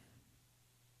program.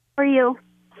 How are you?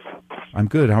 I'm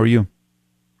good. How are you?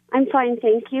 I'm fine,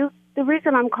 thank you. The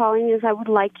reason I'm calling is I would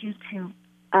like you to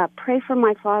pray for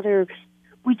my father.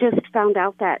 We just found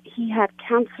out that he had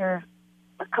cancer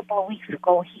a couple of weeks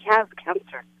ago. He has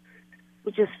cancer.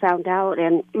 We just found out.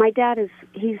 And my dad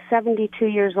he's 72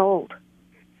 years old.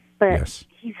 But Yes.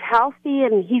 he's healthy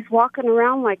and he's walking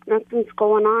around like nothing's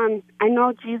going on. I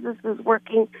know Jesus is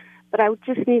working, but I would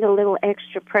just need a little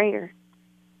extra prayer.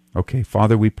 Okay,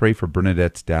 Father, we pray for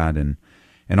Bernadette's dad and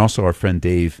also our friend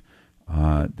Dave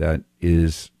that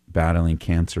is battling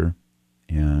cancer.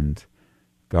 And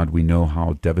God, we know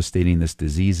how devastating this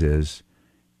disease is,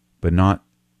 but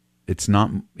it's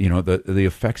not, the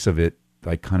effects of it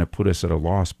like kind of put us at a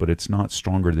loss, but it's not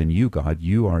stronger than you, God.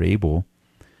 You are able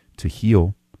to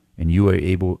heal, and you are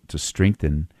able to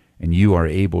strengthen, and you are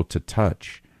able to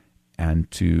touch and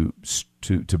to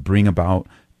bring about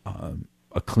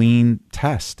a clean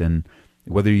test. And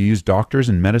whether you use doctors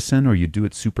and medicine or you do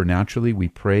it supernaturally, we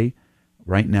pray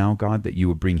right now, God, that you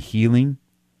would bring healing,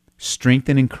 strength,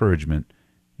 and encouragement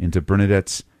into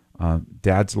Bernadette's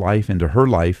dad's life, into her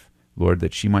life, Lord,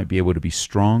 that she might be able to be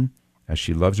strong as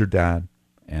she loves her dad,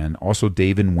 and also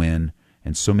Dave and Wynn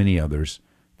and so many others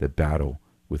that battle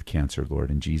with cancer,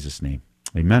 Lord, in Jesus' name.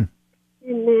 Amen.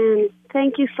 Amen.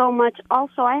 Thank you so much.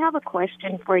 Also, I have a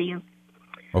question for you.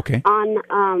 Okay.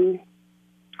 On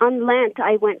Lent,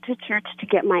 I went to church to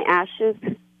get my ashes,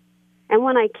 and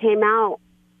when I came out,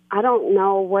 I don't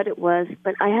know what it was,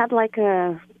 but I had like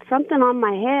something on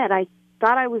my head. I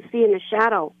thought I was seeing a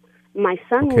shadow. My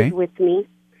son was with me,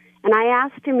 and I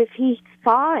asked him if he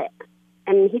saw it,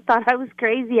 and he thought I was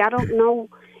crazy. I don't know.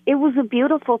 It was a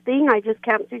beautiful thing. I just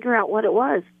can't figure out what it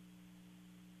was.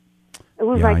 It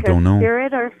was like a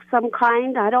spirit or some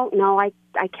kind. I don't know. I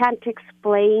can't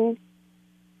explain.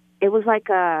 It was like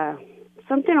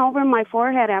something over my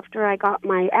forehead after I got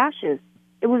my ashes.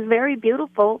 It was very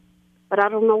beautiful, but I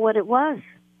don't know what it was.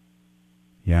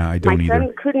 Yeah, I don't either. My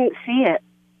son couldn't see it.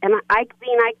 And I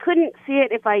couldn't see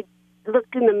it if I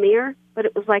looked in the mirror, but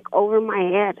it was like over my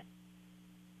head.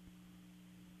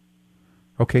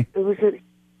 Okay.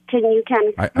 Can you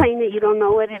explain it? You don't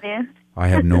know what it is? I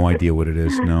have no idea what it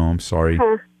is. No, I'm sorry.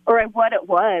 Or what it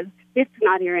was. It's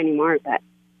not here anymore, but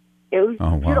it was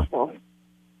beautiful.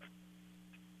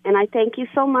 And I thank you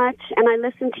so much, and I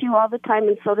listen to you all the time,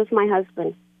 and so does my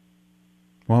husband.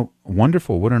 Well,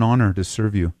 wonderful. What an honor to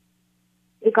serve you.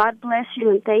 God bless you,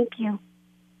 and thank you.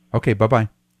 Okay, bye-bye.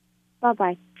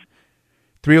 Bye-bye.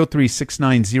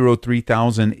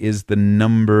 303-690-3000 is the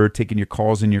number. Taking your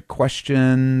calls and your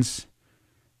questions.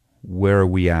 Where are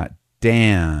we at?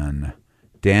 Dan.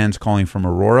 Dan's calling from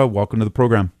Aurora. Welcome to the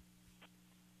program.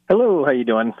 Hello, how you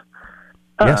doing?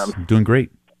 Yes, doing great.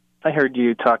 I heard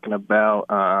you talking about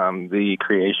the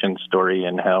creation story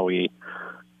and how we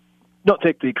don't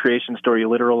take the creation story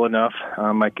literal enough.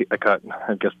 I caught,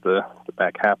 I guess, the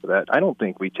back half of that. I don't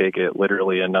think we take it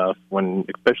literally enough,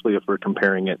 especially if we're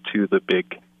comparing it to the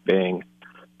Big Bang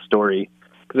story.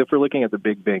 Because if we're looking at the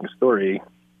Big Bang story,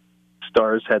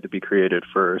 stars had to be created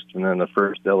first, and then the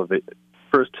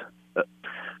first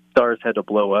stars had to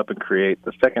blow up and create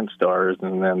the second stars,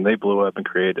 and then they blew up and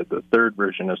created the third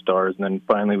version of stars, and then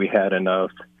finally we had enough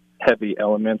heavy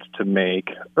elements to make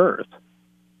Earth.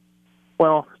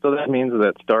 Well, so that means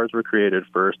that stars were created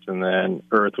first, and then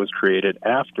Earth was created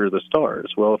after the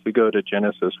stars. Well, if we go to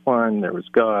Genesis 1, there was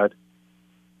God,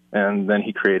 and then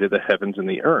he created the heavens and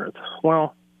the earth.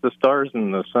 Well, the stars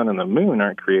and the sun and the moon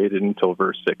aren't created until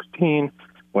verse 16,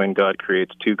 when God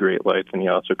creates two great lights, and he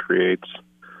also creates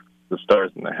the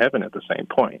stars in the heaven at the same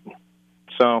point.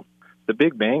 So the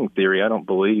Big Bang Theory, I don't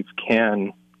believe,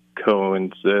 can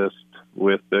coexist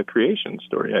with the creation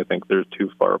story. I think they're too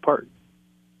far apart.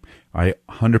 I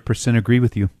 100% agree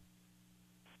with you.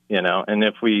 And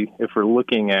if we're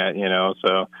looking at,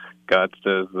 so God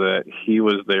says that he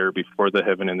was there before the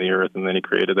heaven and the earth, and then he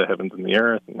created the heavens and the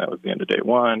earth, and that was the end of day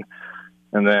one.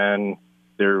 And then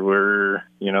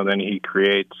then he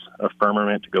creates a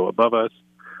firmament to go above us.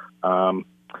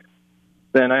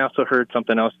 Then I also heard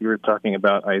something else. You were talking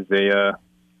about Isaiah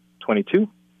 22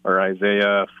 or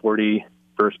Isaiah 40,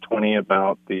 verse 20,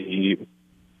 about the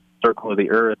circle of the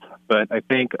earth. But I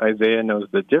think Isaiah knows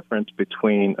the difference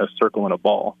between a circle and a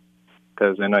ball.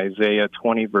 Because in Isaiah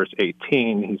 20, verse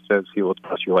 18, he says he will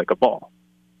toss you like a ball.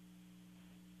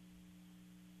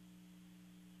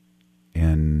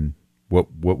 And what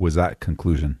was that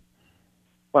conclusion?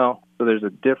 Well, so there's a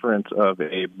difference of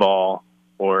a ball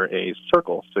or a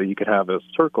circle. So you could have a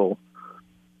circle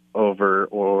over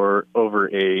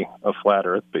a flat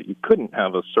earth, but you couldn't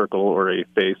have a circle or a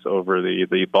face over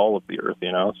the ball of the earth,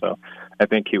 So I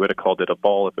think he would have called it a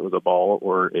ball if it was a ball,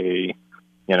 or a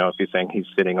if he's saying he's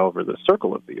sitting over the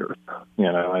circle of the earth.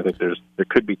 I think there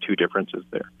could be two differences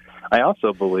there. I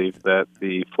also believe that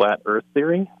the flat earth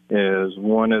theory is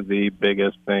one of the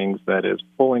biggest things that is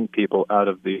pulling people out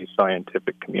of the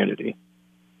scientific community.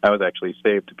 I was actually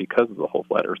saved because of the whole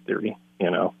flat earth theory,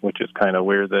 which is kind of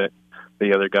weird that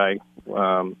the other guy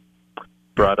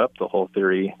brought up the whole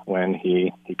theory when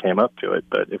he came up to it.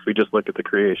 But if we just look at the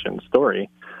creation story,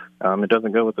 it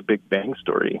doesn't go with the Big Bang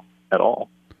story at all.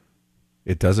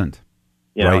 It doesn't.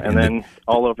 Right. And then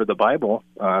all over the Bible,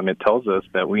 it tells us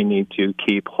that we need to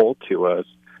keep hold to us,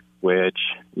 which,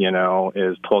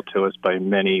 is told to us by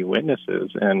many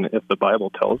witnesses. And if the Bible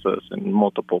tells us in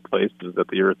multiple places that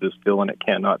the earth is still and it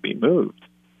cannot be moved,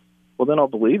 well, then I'll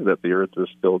believe that the earth is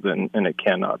still and it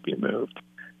cannot be moved.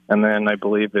 And then I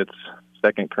believe it's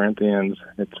 2 Corinthians.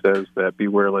 It says that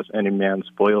beware lest any man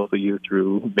spoil you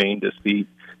through vain deceit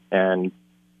and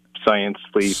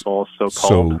sciencely false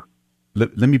so-called. So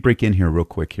let me break in here real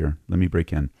quick here. Let me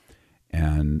break in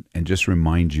and just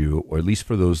remind you, or at least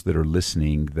for those that are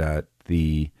listening, that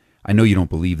I know you don't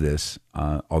believe this,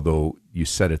 although you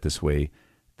said it this way,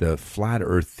 the flat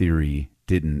earth theory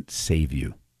didn't save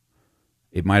you.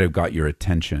 It might have got your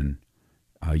attention.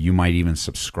 You might even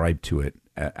subscribe to it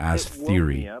as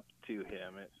theory. Woke me up to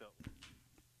him.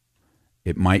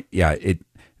 It might,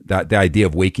 that the idea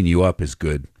of waking you up is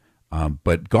good,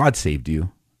 but God saved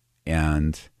you,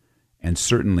 and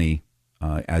certainly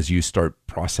as you start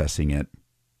processing it,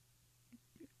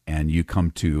 and you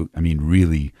come to,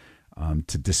 really,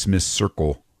 to dismiss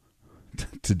circle,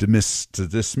 to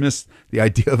dismiss the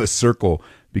idea of a circle,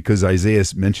 because Isaiah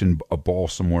mentioned a ball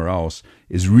somewhere else,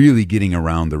 is really getting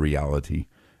around the reality.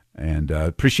 And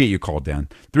appreciate your call, Dan.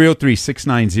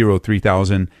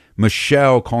 303-690-3000.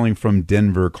 Michelle calling from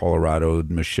Denver, Colorado.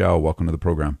 Michelle, welcome to the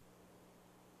program.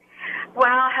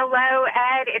 Well, hello,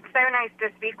 Ed. It's so nice to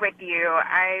speak with you.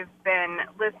 I've been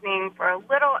listening for a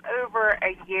little over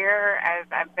a year as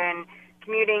I've been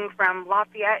commuting from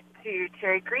Lafayette to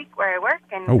Cherry Creek, where I work,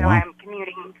 and wow. I'm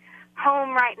commuting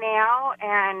home right now,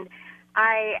 and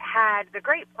I had the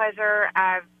great pleasure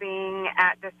of being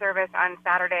at the service on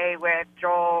Saturday with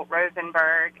Joel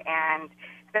Rosenberg, and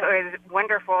it was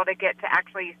wonderful to get to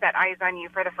actually set eyes on you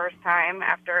for the first time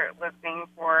after listening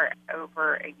for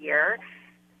over a year.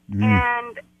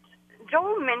 And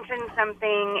Joel mentioned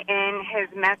something in his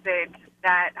message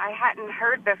that I hadn't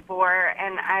heard before,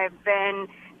 and I've been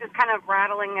just kind of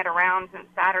rattling it around since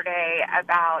Saturday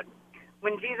about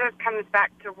when Jesus comes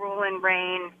back to rule and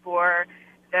reign for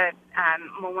the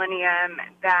millennium,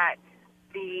 that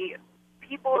the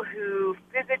people who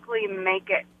physically make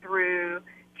it through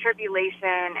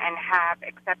tribulation and have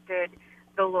accepted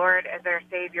the Lord as their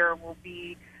Savior will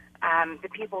be the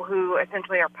people who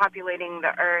essentially are populating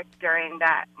the earth during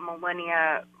that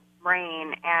millennia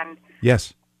reign. And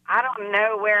yes, I don't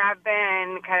know where I've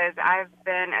been, because I've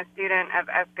been a student of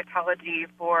eschatology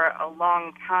for a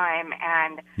long time,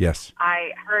 and yes,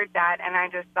 I heard that and I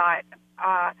just thought,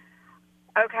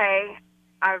 okay,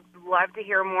 I'd love to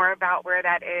hear more about where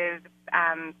that is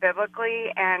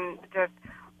biblically, and just,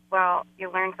 well, you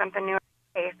learn something new.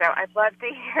 Okay, so I'd love to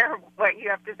hear what you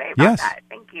have to say about that.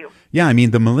 Thank you. Yeah,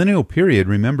 the millennial period,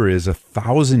 remember, is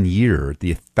 1,000 year,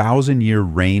 the 1,000-year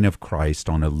reign of Christ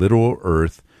on a literal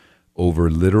earth over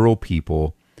literal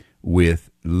people with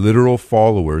literal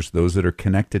followers, those that are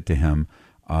connected to him,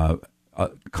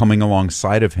 coming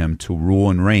alongside of him to rule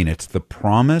and reign. It's the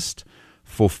promised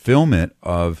fulfillment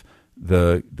of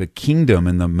the kingdom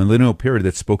in the millennial period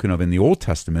that's spoken of in the Old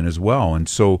Testament as well. And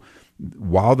so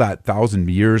while that 1,000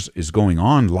 years is going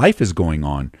on, life is going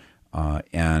on.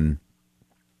 And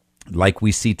like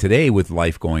we see today with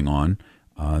life going on,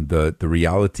 the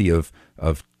reality of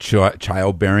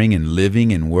childbearing and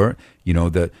living and work,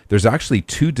 there's actually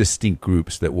two distinct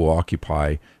groups that will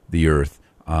occupy the earth,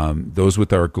 those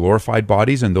with our glorified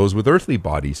bodies and those with earthly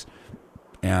bodies.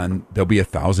 And there'll be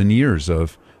 1,000 years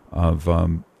of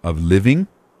living,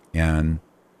 and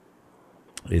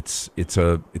it's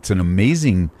an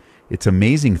amazing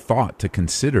thought to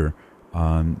consider,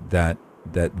 that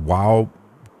while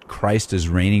Christ is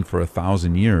reigning for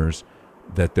 1,000 years,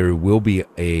 that there will be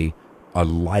a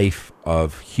life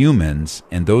of humans,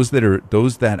 and those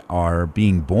that are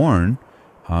being born,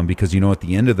 because at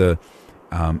the end of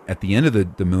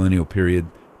the millennial period,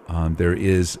 there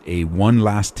is a one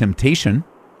last temptation,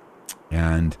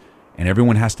 and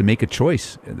everyone has to make a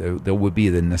choice. There would be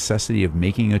the necessity of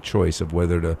making a choice of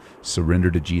whether to surrender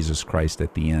to Jesus Christ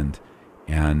at the end.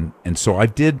 And so I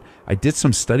did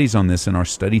some studies on this in our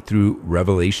study through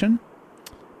Revelation,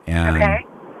 and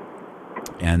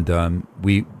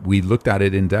we looked at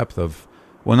it in depth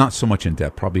not so much in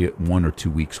depth, probably 1 or 2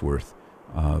 weeks worth.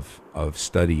 of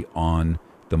study on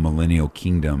the millennial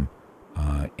kingdom.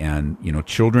 And,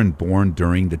 children born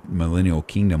during the millennial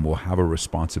kingdom will have a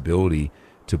responsibility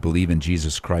to believe in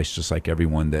Jesus Christ, just like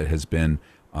everyone that has been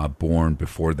born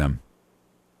before them.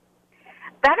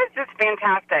 That is just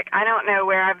fantastic. I don't know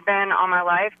where I've been all my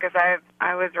life because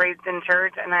I was raised in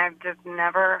church, and I've just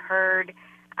never heard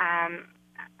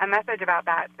a message about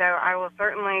that. So I will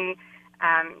certainly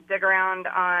dig around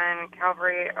on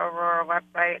Calvary Aurora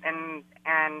website and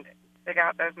dig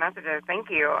out those messages. Thank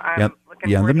you. I'm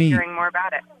looking forward to hearing more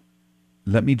about it.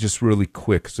 Let me just really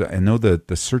quick. So I know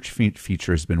the search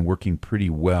feature has been working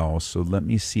pretty well. So let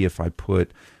me see if I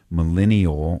put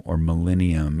millennial or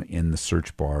millennium in the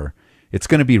search bar. It's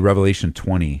going to be Revelation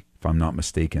 20, if I'm not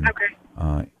mistaken. Okay.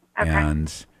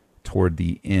 And toward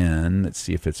the end, let's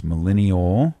see if it's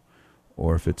millennial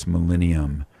or if it's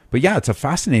millennium. But yeah, it's a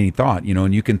fascinating thought,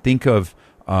 and you can think of,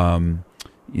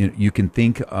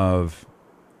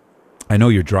 I know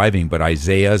you're driving, but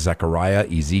Isaiah, Zechariah,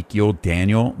 Ezekiel,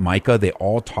 Daniel, Micah, they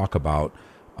all talk about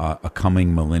a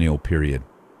coming millennial period.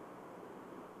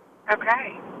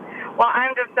 Okay. Well,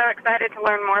 I'm just so excited to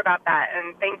learn more about that,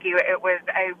 and thank you. It was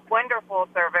a wonderful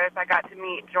service. I got to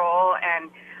meet Joel,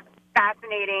 and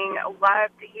fascinating.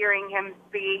 Loved hearing him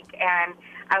speak, and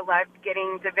I loved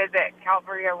getting to visit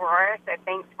Calvary Aurora. So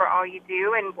thanks for all you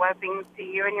do, and blessings to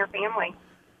you and your family.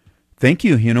 Thank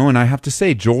you. And I have to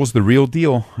say, Joel's the real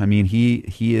deal. I mean, he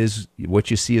is, what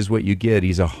you see is what you get.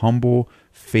 He's a humble,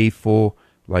 faithful,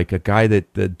 like a guy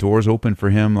that the doors open for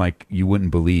him like you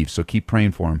wouldn't believe. So keep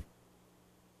praying for him.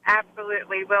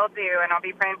 Absolutely, will do, and I'll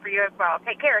be praying for you as well.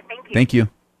 Take care. Thank you. Thank you.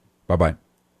 Bye-bye.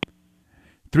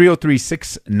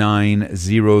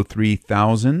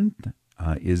 303-690-3000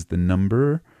 is the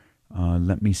number.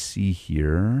 Let me see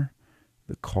here.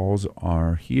 The calls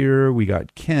are here. We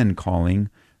got Ken calling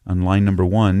on line number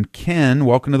 1. Ken,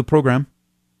 welcome to the program.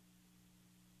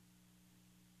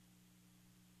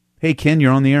 Hey, Ken,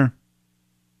 you're on the air.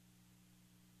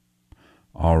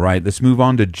 All right, let's move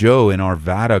on to Joe in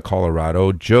Arvada,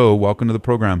 Colorado. Joe, welcome to the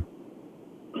program.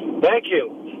 Thank you.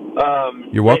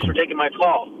 You're welcome. Thanks for taking my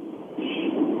call.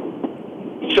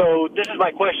 So this is my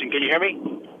question. Can you hear me?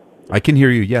 I can hear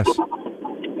you, yes.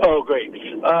 Oh, great.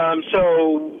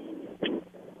 So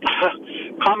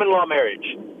common law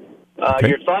marriage. Okay.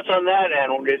 Your thoughts on that,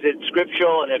 and is it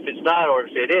scriptural? And if it's not, or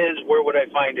if it is, where would I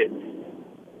find it?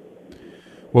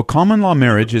 Well, common law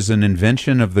marriage is an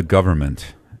invention of the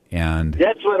government, and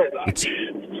that's what I thought.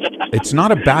 It's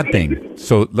not a bad thing.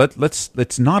 So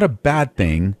it's not a bad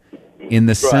thing in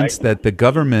the sense that the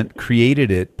government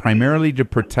created it primarily to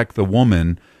protect the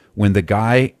woman when the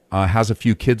guy has a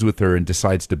few kids with her and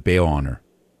decides to bail on her.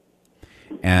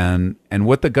 And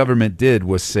what the government did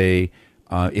was say,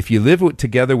 if you live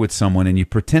together with someone and you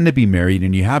pretend to be married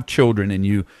and you have children and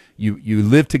you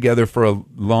live together for a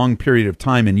long period of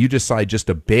time and you decide just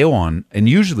to bail on, and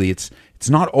usually it's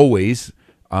not always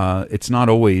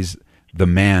the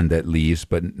man that leaves,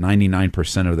 but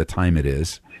 99% of the time it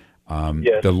is.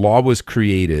 Yes. The law was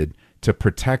created to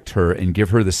protect her and give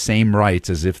her the same rights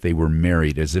as if they were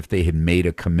married, as if they had made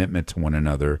a commitment to one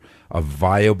another, a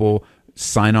viable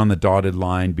sign on the dotted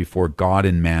line before God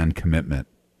and man commitment.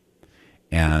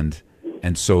 And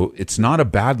so it's not a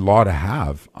bad law to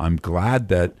have. I'm glad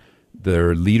that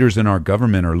the leaders in our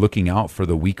government are looking out for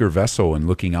the weaker vessel and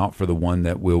looking out for the one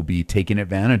that will be taken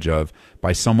advantage of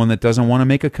by someone that doesn't want to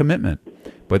make a commitment.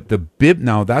 But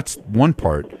now that's one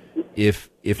part. If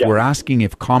we're asking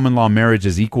if common law marriage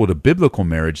is equal to biblical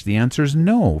marriage, the answer is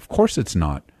no. Of course it's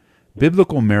not.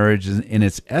 Biblical marriage in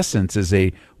its essence is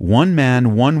a one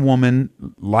man, one woman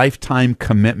lifetime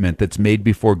commitment that's made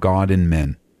before God and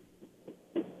men.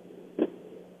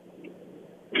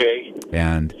 Okay.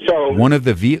 And one of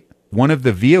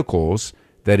the vehicles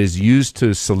that is used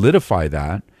to solidify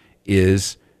that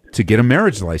is to get a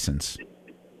marriage license.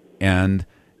 And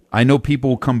I know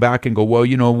people will come back and go, well,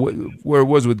 where it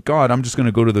was with God, I'm just going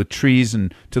to go to the trees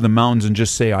and to the mountains and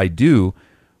just say I do.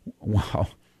 Wow.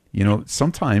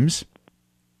 Sometimes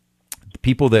the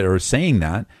people that are saying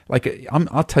that, like,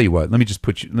 I'll tell you what, let me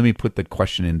put the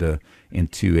question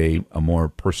into a more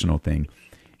personal thing.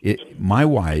 My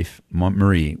wife,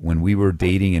 Marie, when we were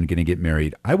dating and going to get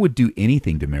married, I would do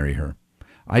anything to marry her.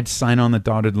 I'd sign on the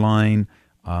dotted line.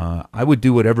 I would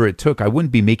do whatever it took. I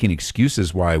wouldn't be making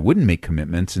excuses why I wouldn't make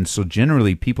commitments. And so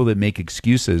generally people that make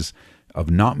excuses of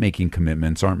not making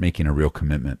commitments aren't making a real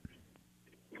commitment.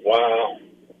 Wow.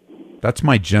 That's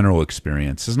my general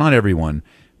experience. It's not everyone,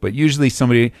 but usually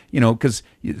somebody, because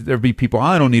there'd be people,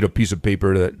 I don't need a piece of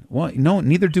paper well, no,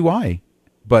 neither do I.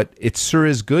 But it sure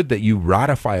is good that you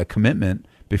ratify a commitment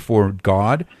before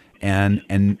God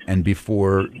and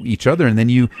before each other, and then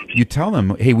you tell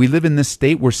them, hey, we live in this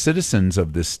state, we're citizens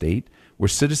of this state, we're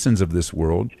citizens of this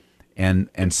world,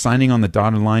 and signing on the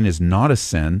dotted line is not a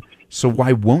sin, so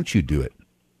why won't you do it?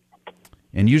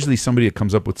 And usually somebody that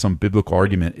comes up with some biblical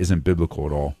argument isn't biblical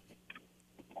at all.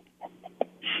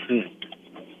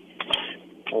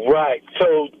 Right.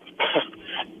 So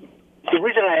the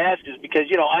reason I ask is because,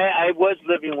 I was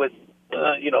living with,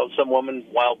 some woman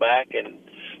a while back, and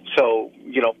so,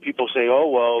 people say, oh,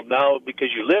 well, now because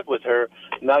you live with her,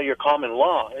 now you're common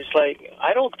law. It's like,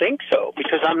 I don't think so,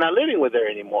 because I'm not living with her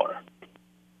anymore.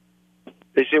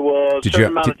 They say, well, a certain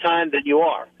amount of time that you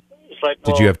are. It's like,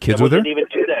 did you have kids with her? I didn't even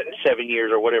do that in 7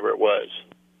 years or whatever it was.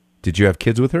 Did you have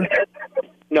kids with her?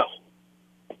 No.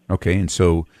 Okay, and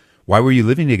so why were you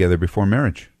living together before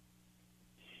marriage?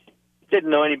 Didn't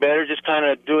know any better, just kind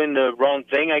of doing the wrong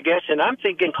thing, I guess. And I'm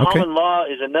thinking common law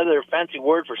is another fancy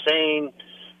word for saying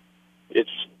it's,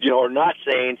 or not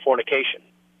saying fornication.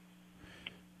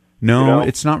 No,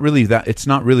 it's not really that. It's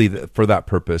not really for that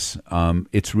purpose.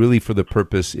 It's really for the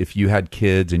purpose if you had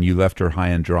kids and you left her high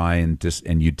and dry and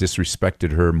you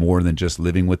disrespected her more than just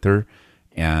living with her,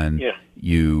 and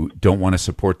you don't want to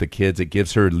support the kids. It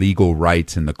gives her legal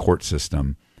rights in the court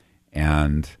system,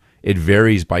 and it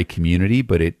varies by community,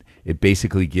 but it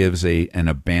basically gives an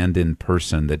abandoned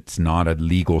person that's not a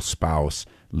legal spouse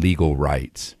legal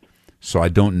rights. So I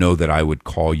don't know that I would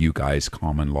call you guys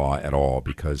common law at all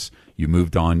because you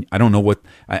moved on. I don't know what,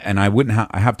 and I wouldn't have.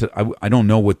 I don't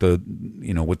know what the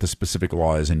what the specific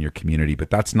law is in your community,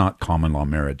 but that's not common law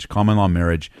marriage. Common law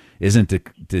marriage isn't to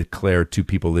declare two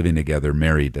people living together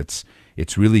married. It's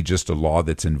really just a law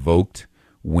that's invoked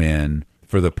when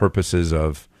for the purposes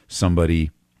of somebody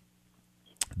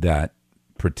that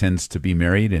pretends to be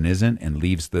married and isn't, and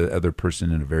leaves the other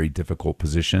person in a very difficult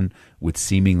position with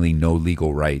seemingly no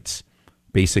legal rights.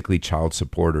 Basically child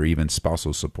support or even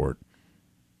spousal support.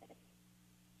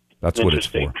 That's what it's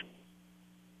for.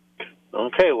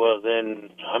 Okay, well, then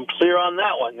I'm clear on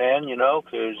that one, man,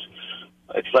 because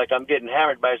it's like I'm getting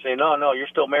hammered by saying, no, you're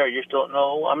still married.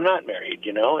 No, I'm not married,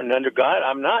 and under God,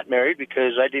 I'm not married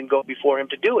because I didn't go before him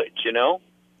to do it,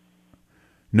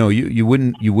 No, you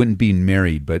wouldn't be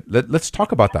married, but let's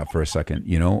talk about that for a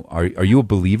second. Are you a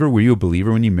believer? Were you a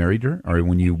believer when you married her or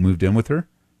when you moved in with her?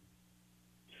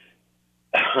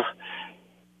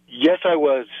 Yes, I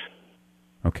was.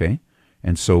 Okay.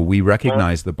 And so we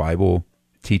recognize the Bible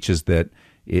teaches that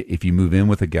if you move in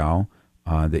with a gal,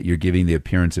 that you're giving the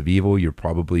appearance of evil, you're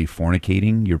probably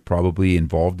fornicating, you're probably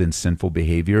involved in sinful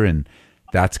behavior, and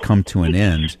that's come to an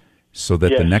end. So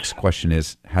that the next question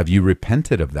is, have you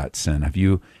repented of that sin? Have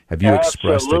you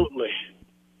expressed a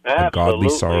godly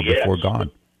sorrow before God?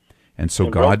 And so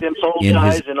and God, them soul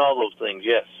ties and all those things,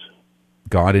 yes.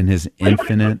 God in his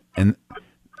infinite and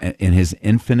in his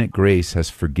infinite grace has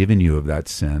forgiven you of that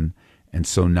sin. And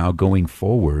so now going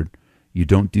forward, you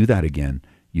don't do that again.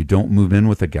 You don't move in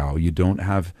with a gal. You don't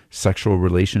have sexual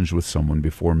relations with someone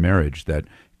before marriage. That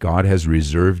God has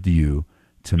reserved you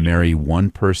to marry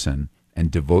one person and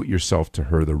devote yourself to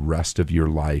her the rest of your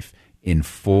life in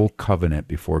full covenant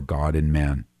before God and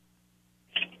man.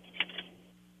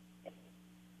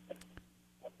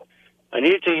 I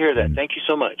needed to hear that. Thank you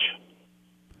so much.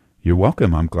 You're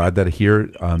welcome. I'm glad that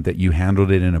that you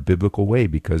handled it in a biblical way,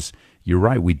 because you're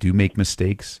right. We do make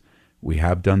mistakes. We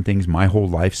have done things. My whole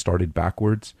life started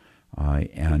backwards,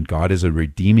 and God is a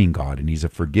redeeming God, and he's a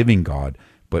forgiving God.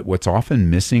 But what's often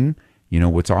missing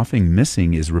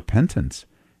is repentance.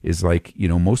 Is like,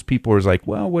 most people are like,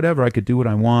 well, whatever, I could do what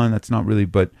I want. That's not really,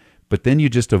 but then you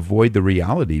just avoid the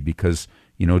reality because,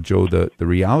 Joe, the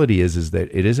reality is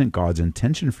that it isn't God's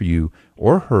intention for you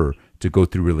or her to go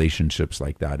through relationships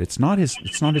like that. It's not his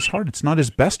heart. It's not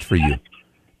his best for you.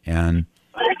 And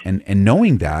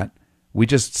knowing that, we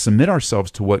just submit ourselves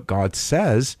to what God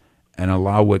says and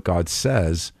allow what God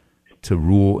says to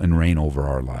rule and reign over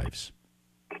our lives.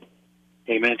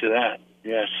 Amen to that.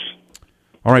 Yes.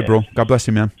 All right, bro. God bless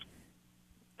you, man.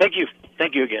 Thank you.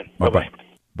 Thank you again. Bye-bye.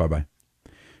 Bye-bye.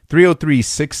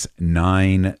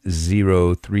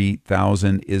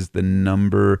 303-690-3000 is the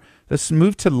number. Let's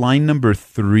move to line number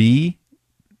 3.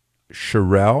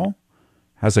 Sherelle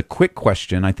has a quick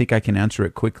question. I think I can answer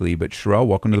it quickly, but Sherelle,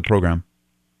 welcome to the program.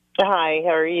 Hi,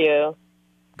 how are you?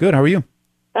 Good. How are you?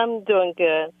 I'm doing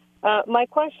good. My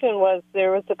question was,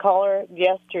 there was a caller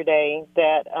yesterday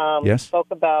that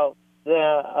spoke about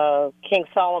the King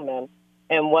Solomon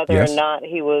and whether or not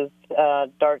he was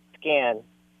dark-skinned.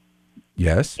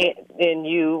 Yes. And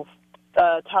you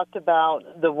talked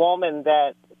about the woman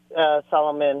that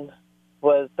Solomon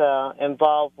was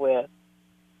involved with,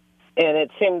 and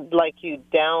it seemed like you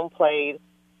downplayed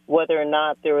whether or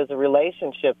not there was a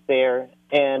relationship there,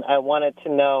 and I wanted to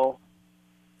know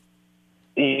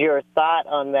your thought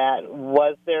on that.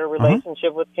 Was there a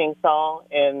relationship with King Saul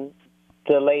and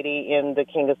the lady in the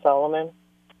King of Solomon?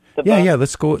 Yeah.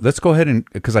 Let's go ahead, and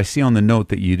because I see on the note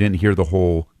that you didn't hear the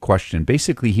whole question.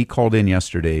 Basically, he called in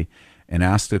yesterday and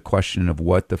asked a question of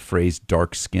what the phrase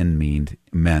 "dark skin"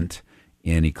 meant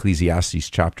in Ecclesiastes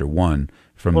chapter 1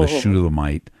 from the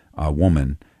Shulamite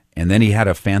woman. And then he had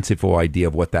a fanciful idea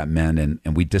of what that meant,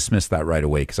 and we dismissed that right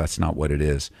away because that's not what it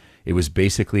is. It was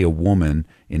basically a woman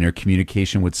in her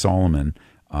communication with Solomon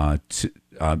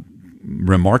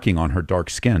remarking on her dark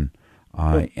skin.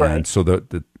 And so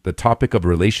the topic of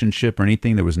relationship or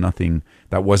anything, there was nothing,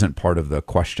 that wasn't part of the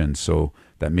question. So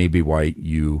that may be why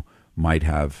you might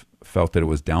have felt that it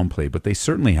was downplayed, but they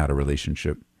certainly had a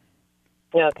relationship.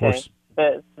 Yeah, okay.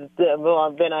 But,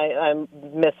 well, then I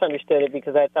misunderstood it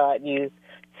because I thought you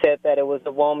said that it was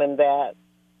a woman that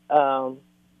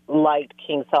liked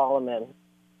King Solomon.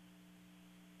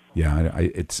 Yeah,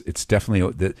 it's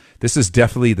definitely, this is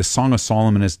definitely, the Song of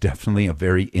Solomon is definitely a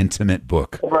very intimate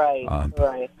book. Right,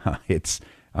 right. It's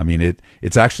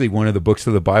actually one of the books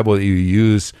of the Bible that you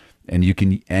use and you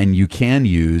can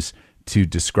use to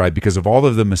describe, because of all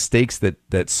of the mistakes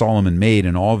that Solomon made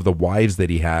and all of the wives that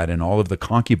he had and all of the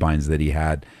concubines that he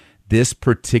had, this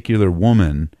particular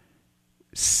woman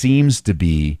seems to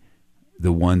be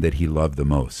the one that he loved the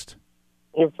most.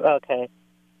 Okay.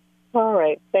 All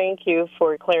right. Thank you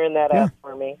for clearing that up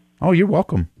for me. Oh, you're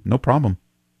welcome. No problem.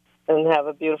 And have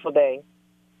a beautiful day.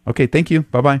 Okay. Thank you.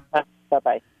 Bye-bye.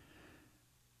 Bye-bye.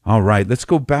 All right. Let's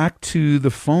go back to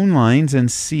the phone lines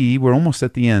and see. We're almost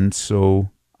at the end. So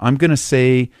I'm going to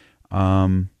say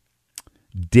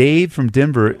Dave from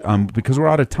Denver, because we're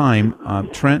out of time.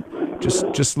 Trent,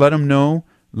 just let him know.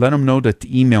 Let him know to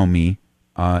email me,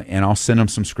 and I'll send him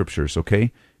some scriptures,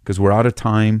 okay? Because we're out of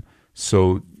time.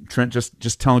 So Trent,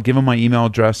 just give him my email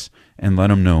address and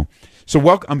let him know.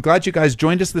 So I'm glad you guys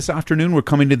joined us this afternoon. We're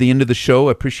coming to the end of the show.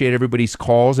 I appreciate everybody's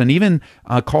calls, and even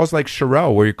calls like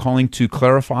Sherelle, where you're calling to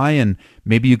clarify, and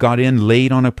maybe you got in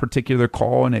late on a particular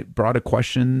call and it brought a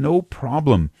question. No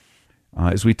problem.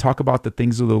 As we talk about the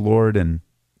things of the Lord and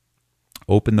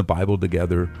open the Bible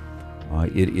together,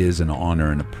 it is an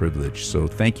honor and a privilege. So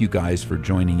thank you guys for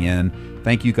joining in.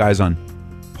 Thank you guys on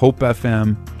Hope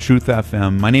FM, Truth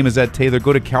FM. My name is Ed Taylor.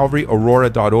 Go to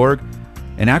calvaryaurora.org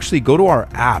and actually go to our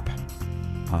app.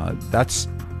 That's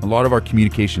a lot of our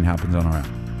communication happens on our app,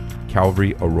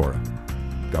 Calvary Aurora.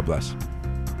 God bless.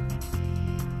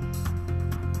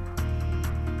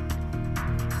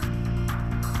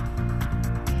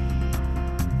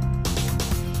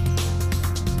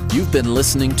 You've been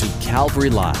listening to Calvary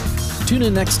Live. Tune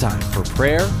in next time for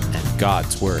prayer and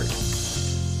God's Word.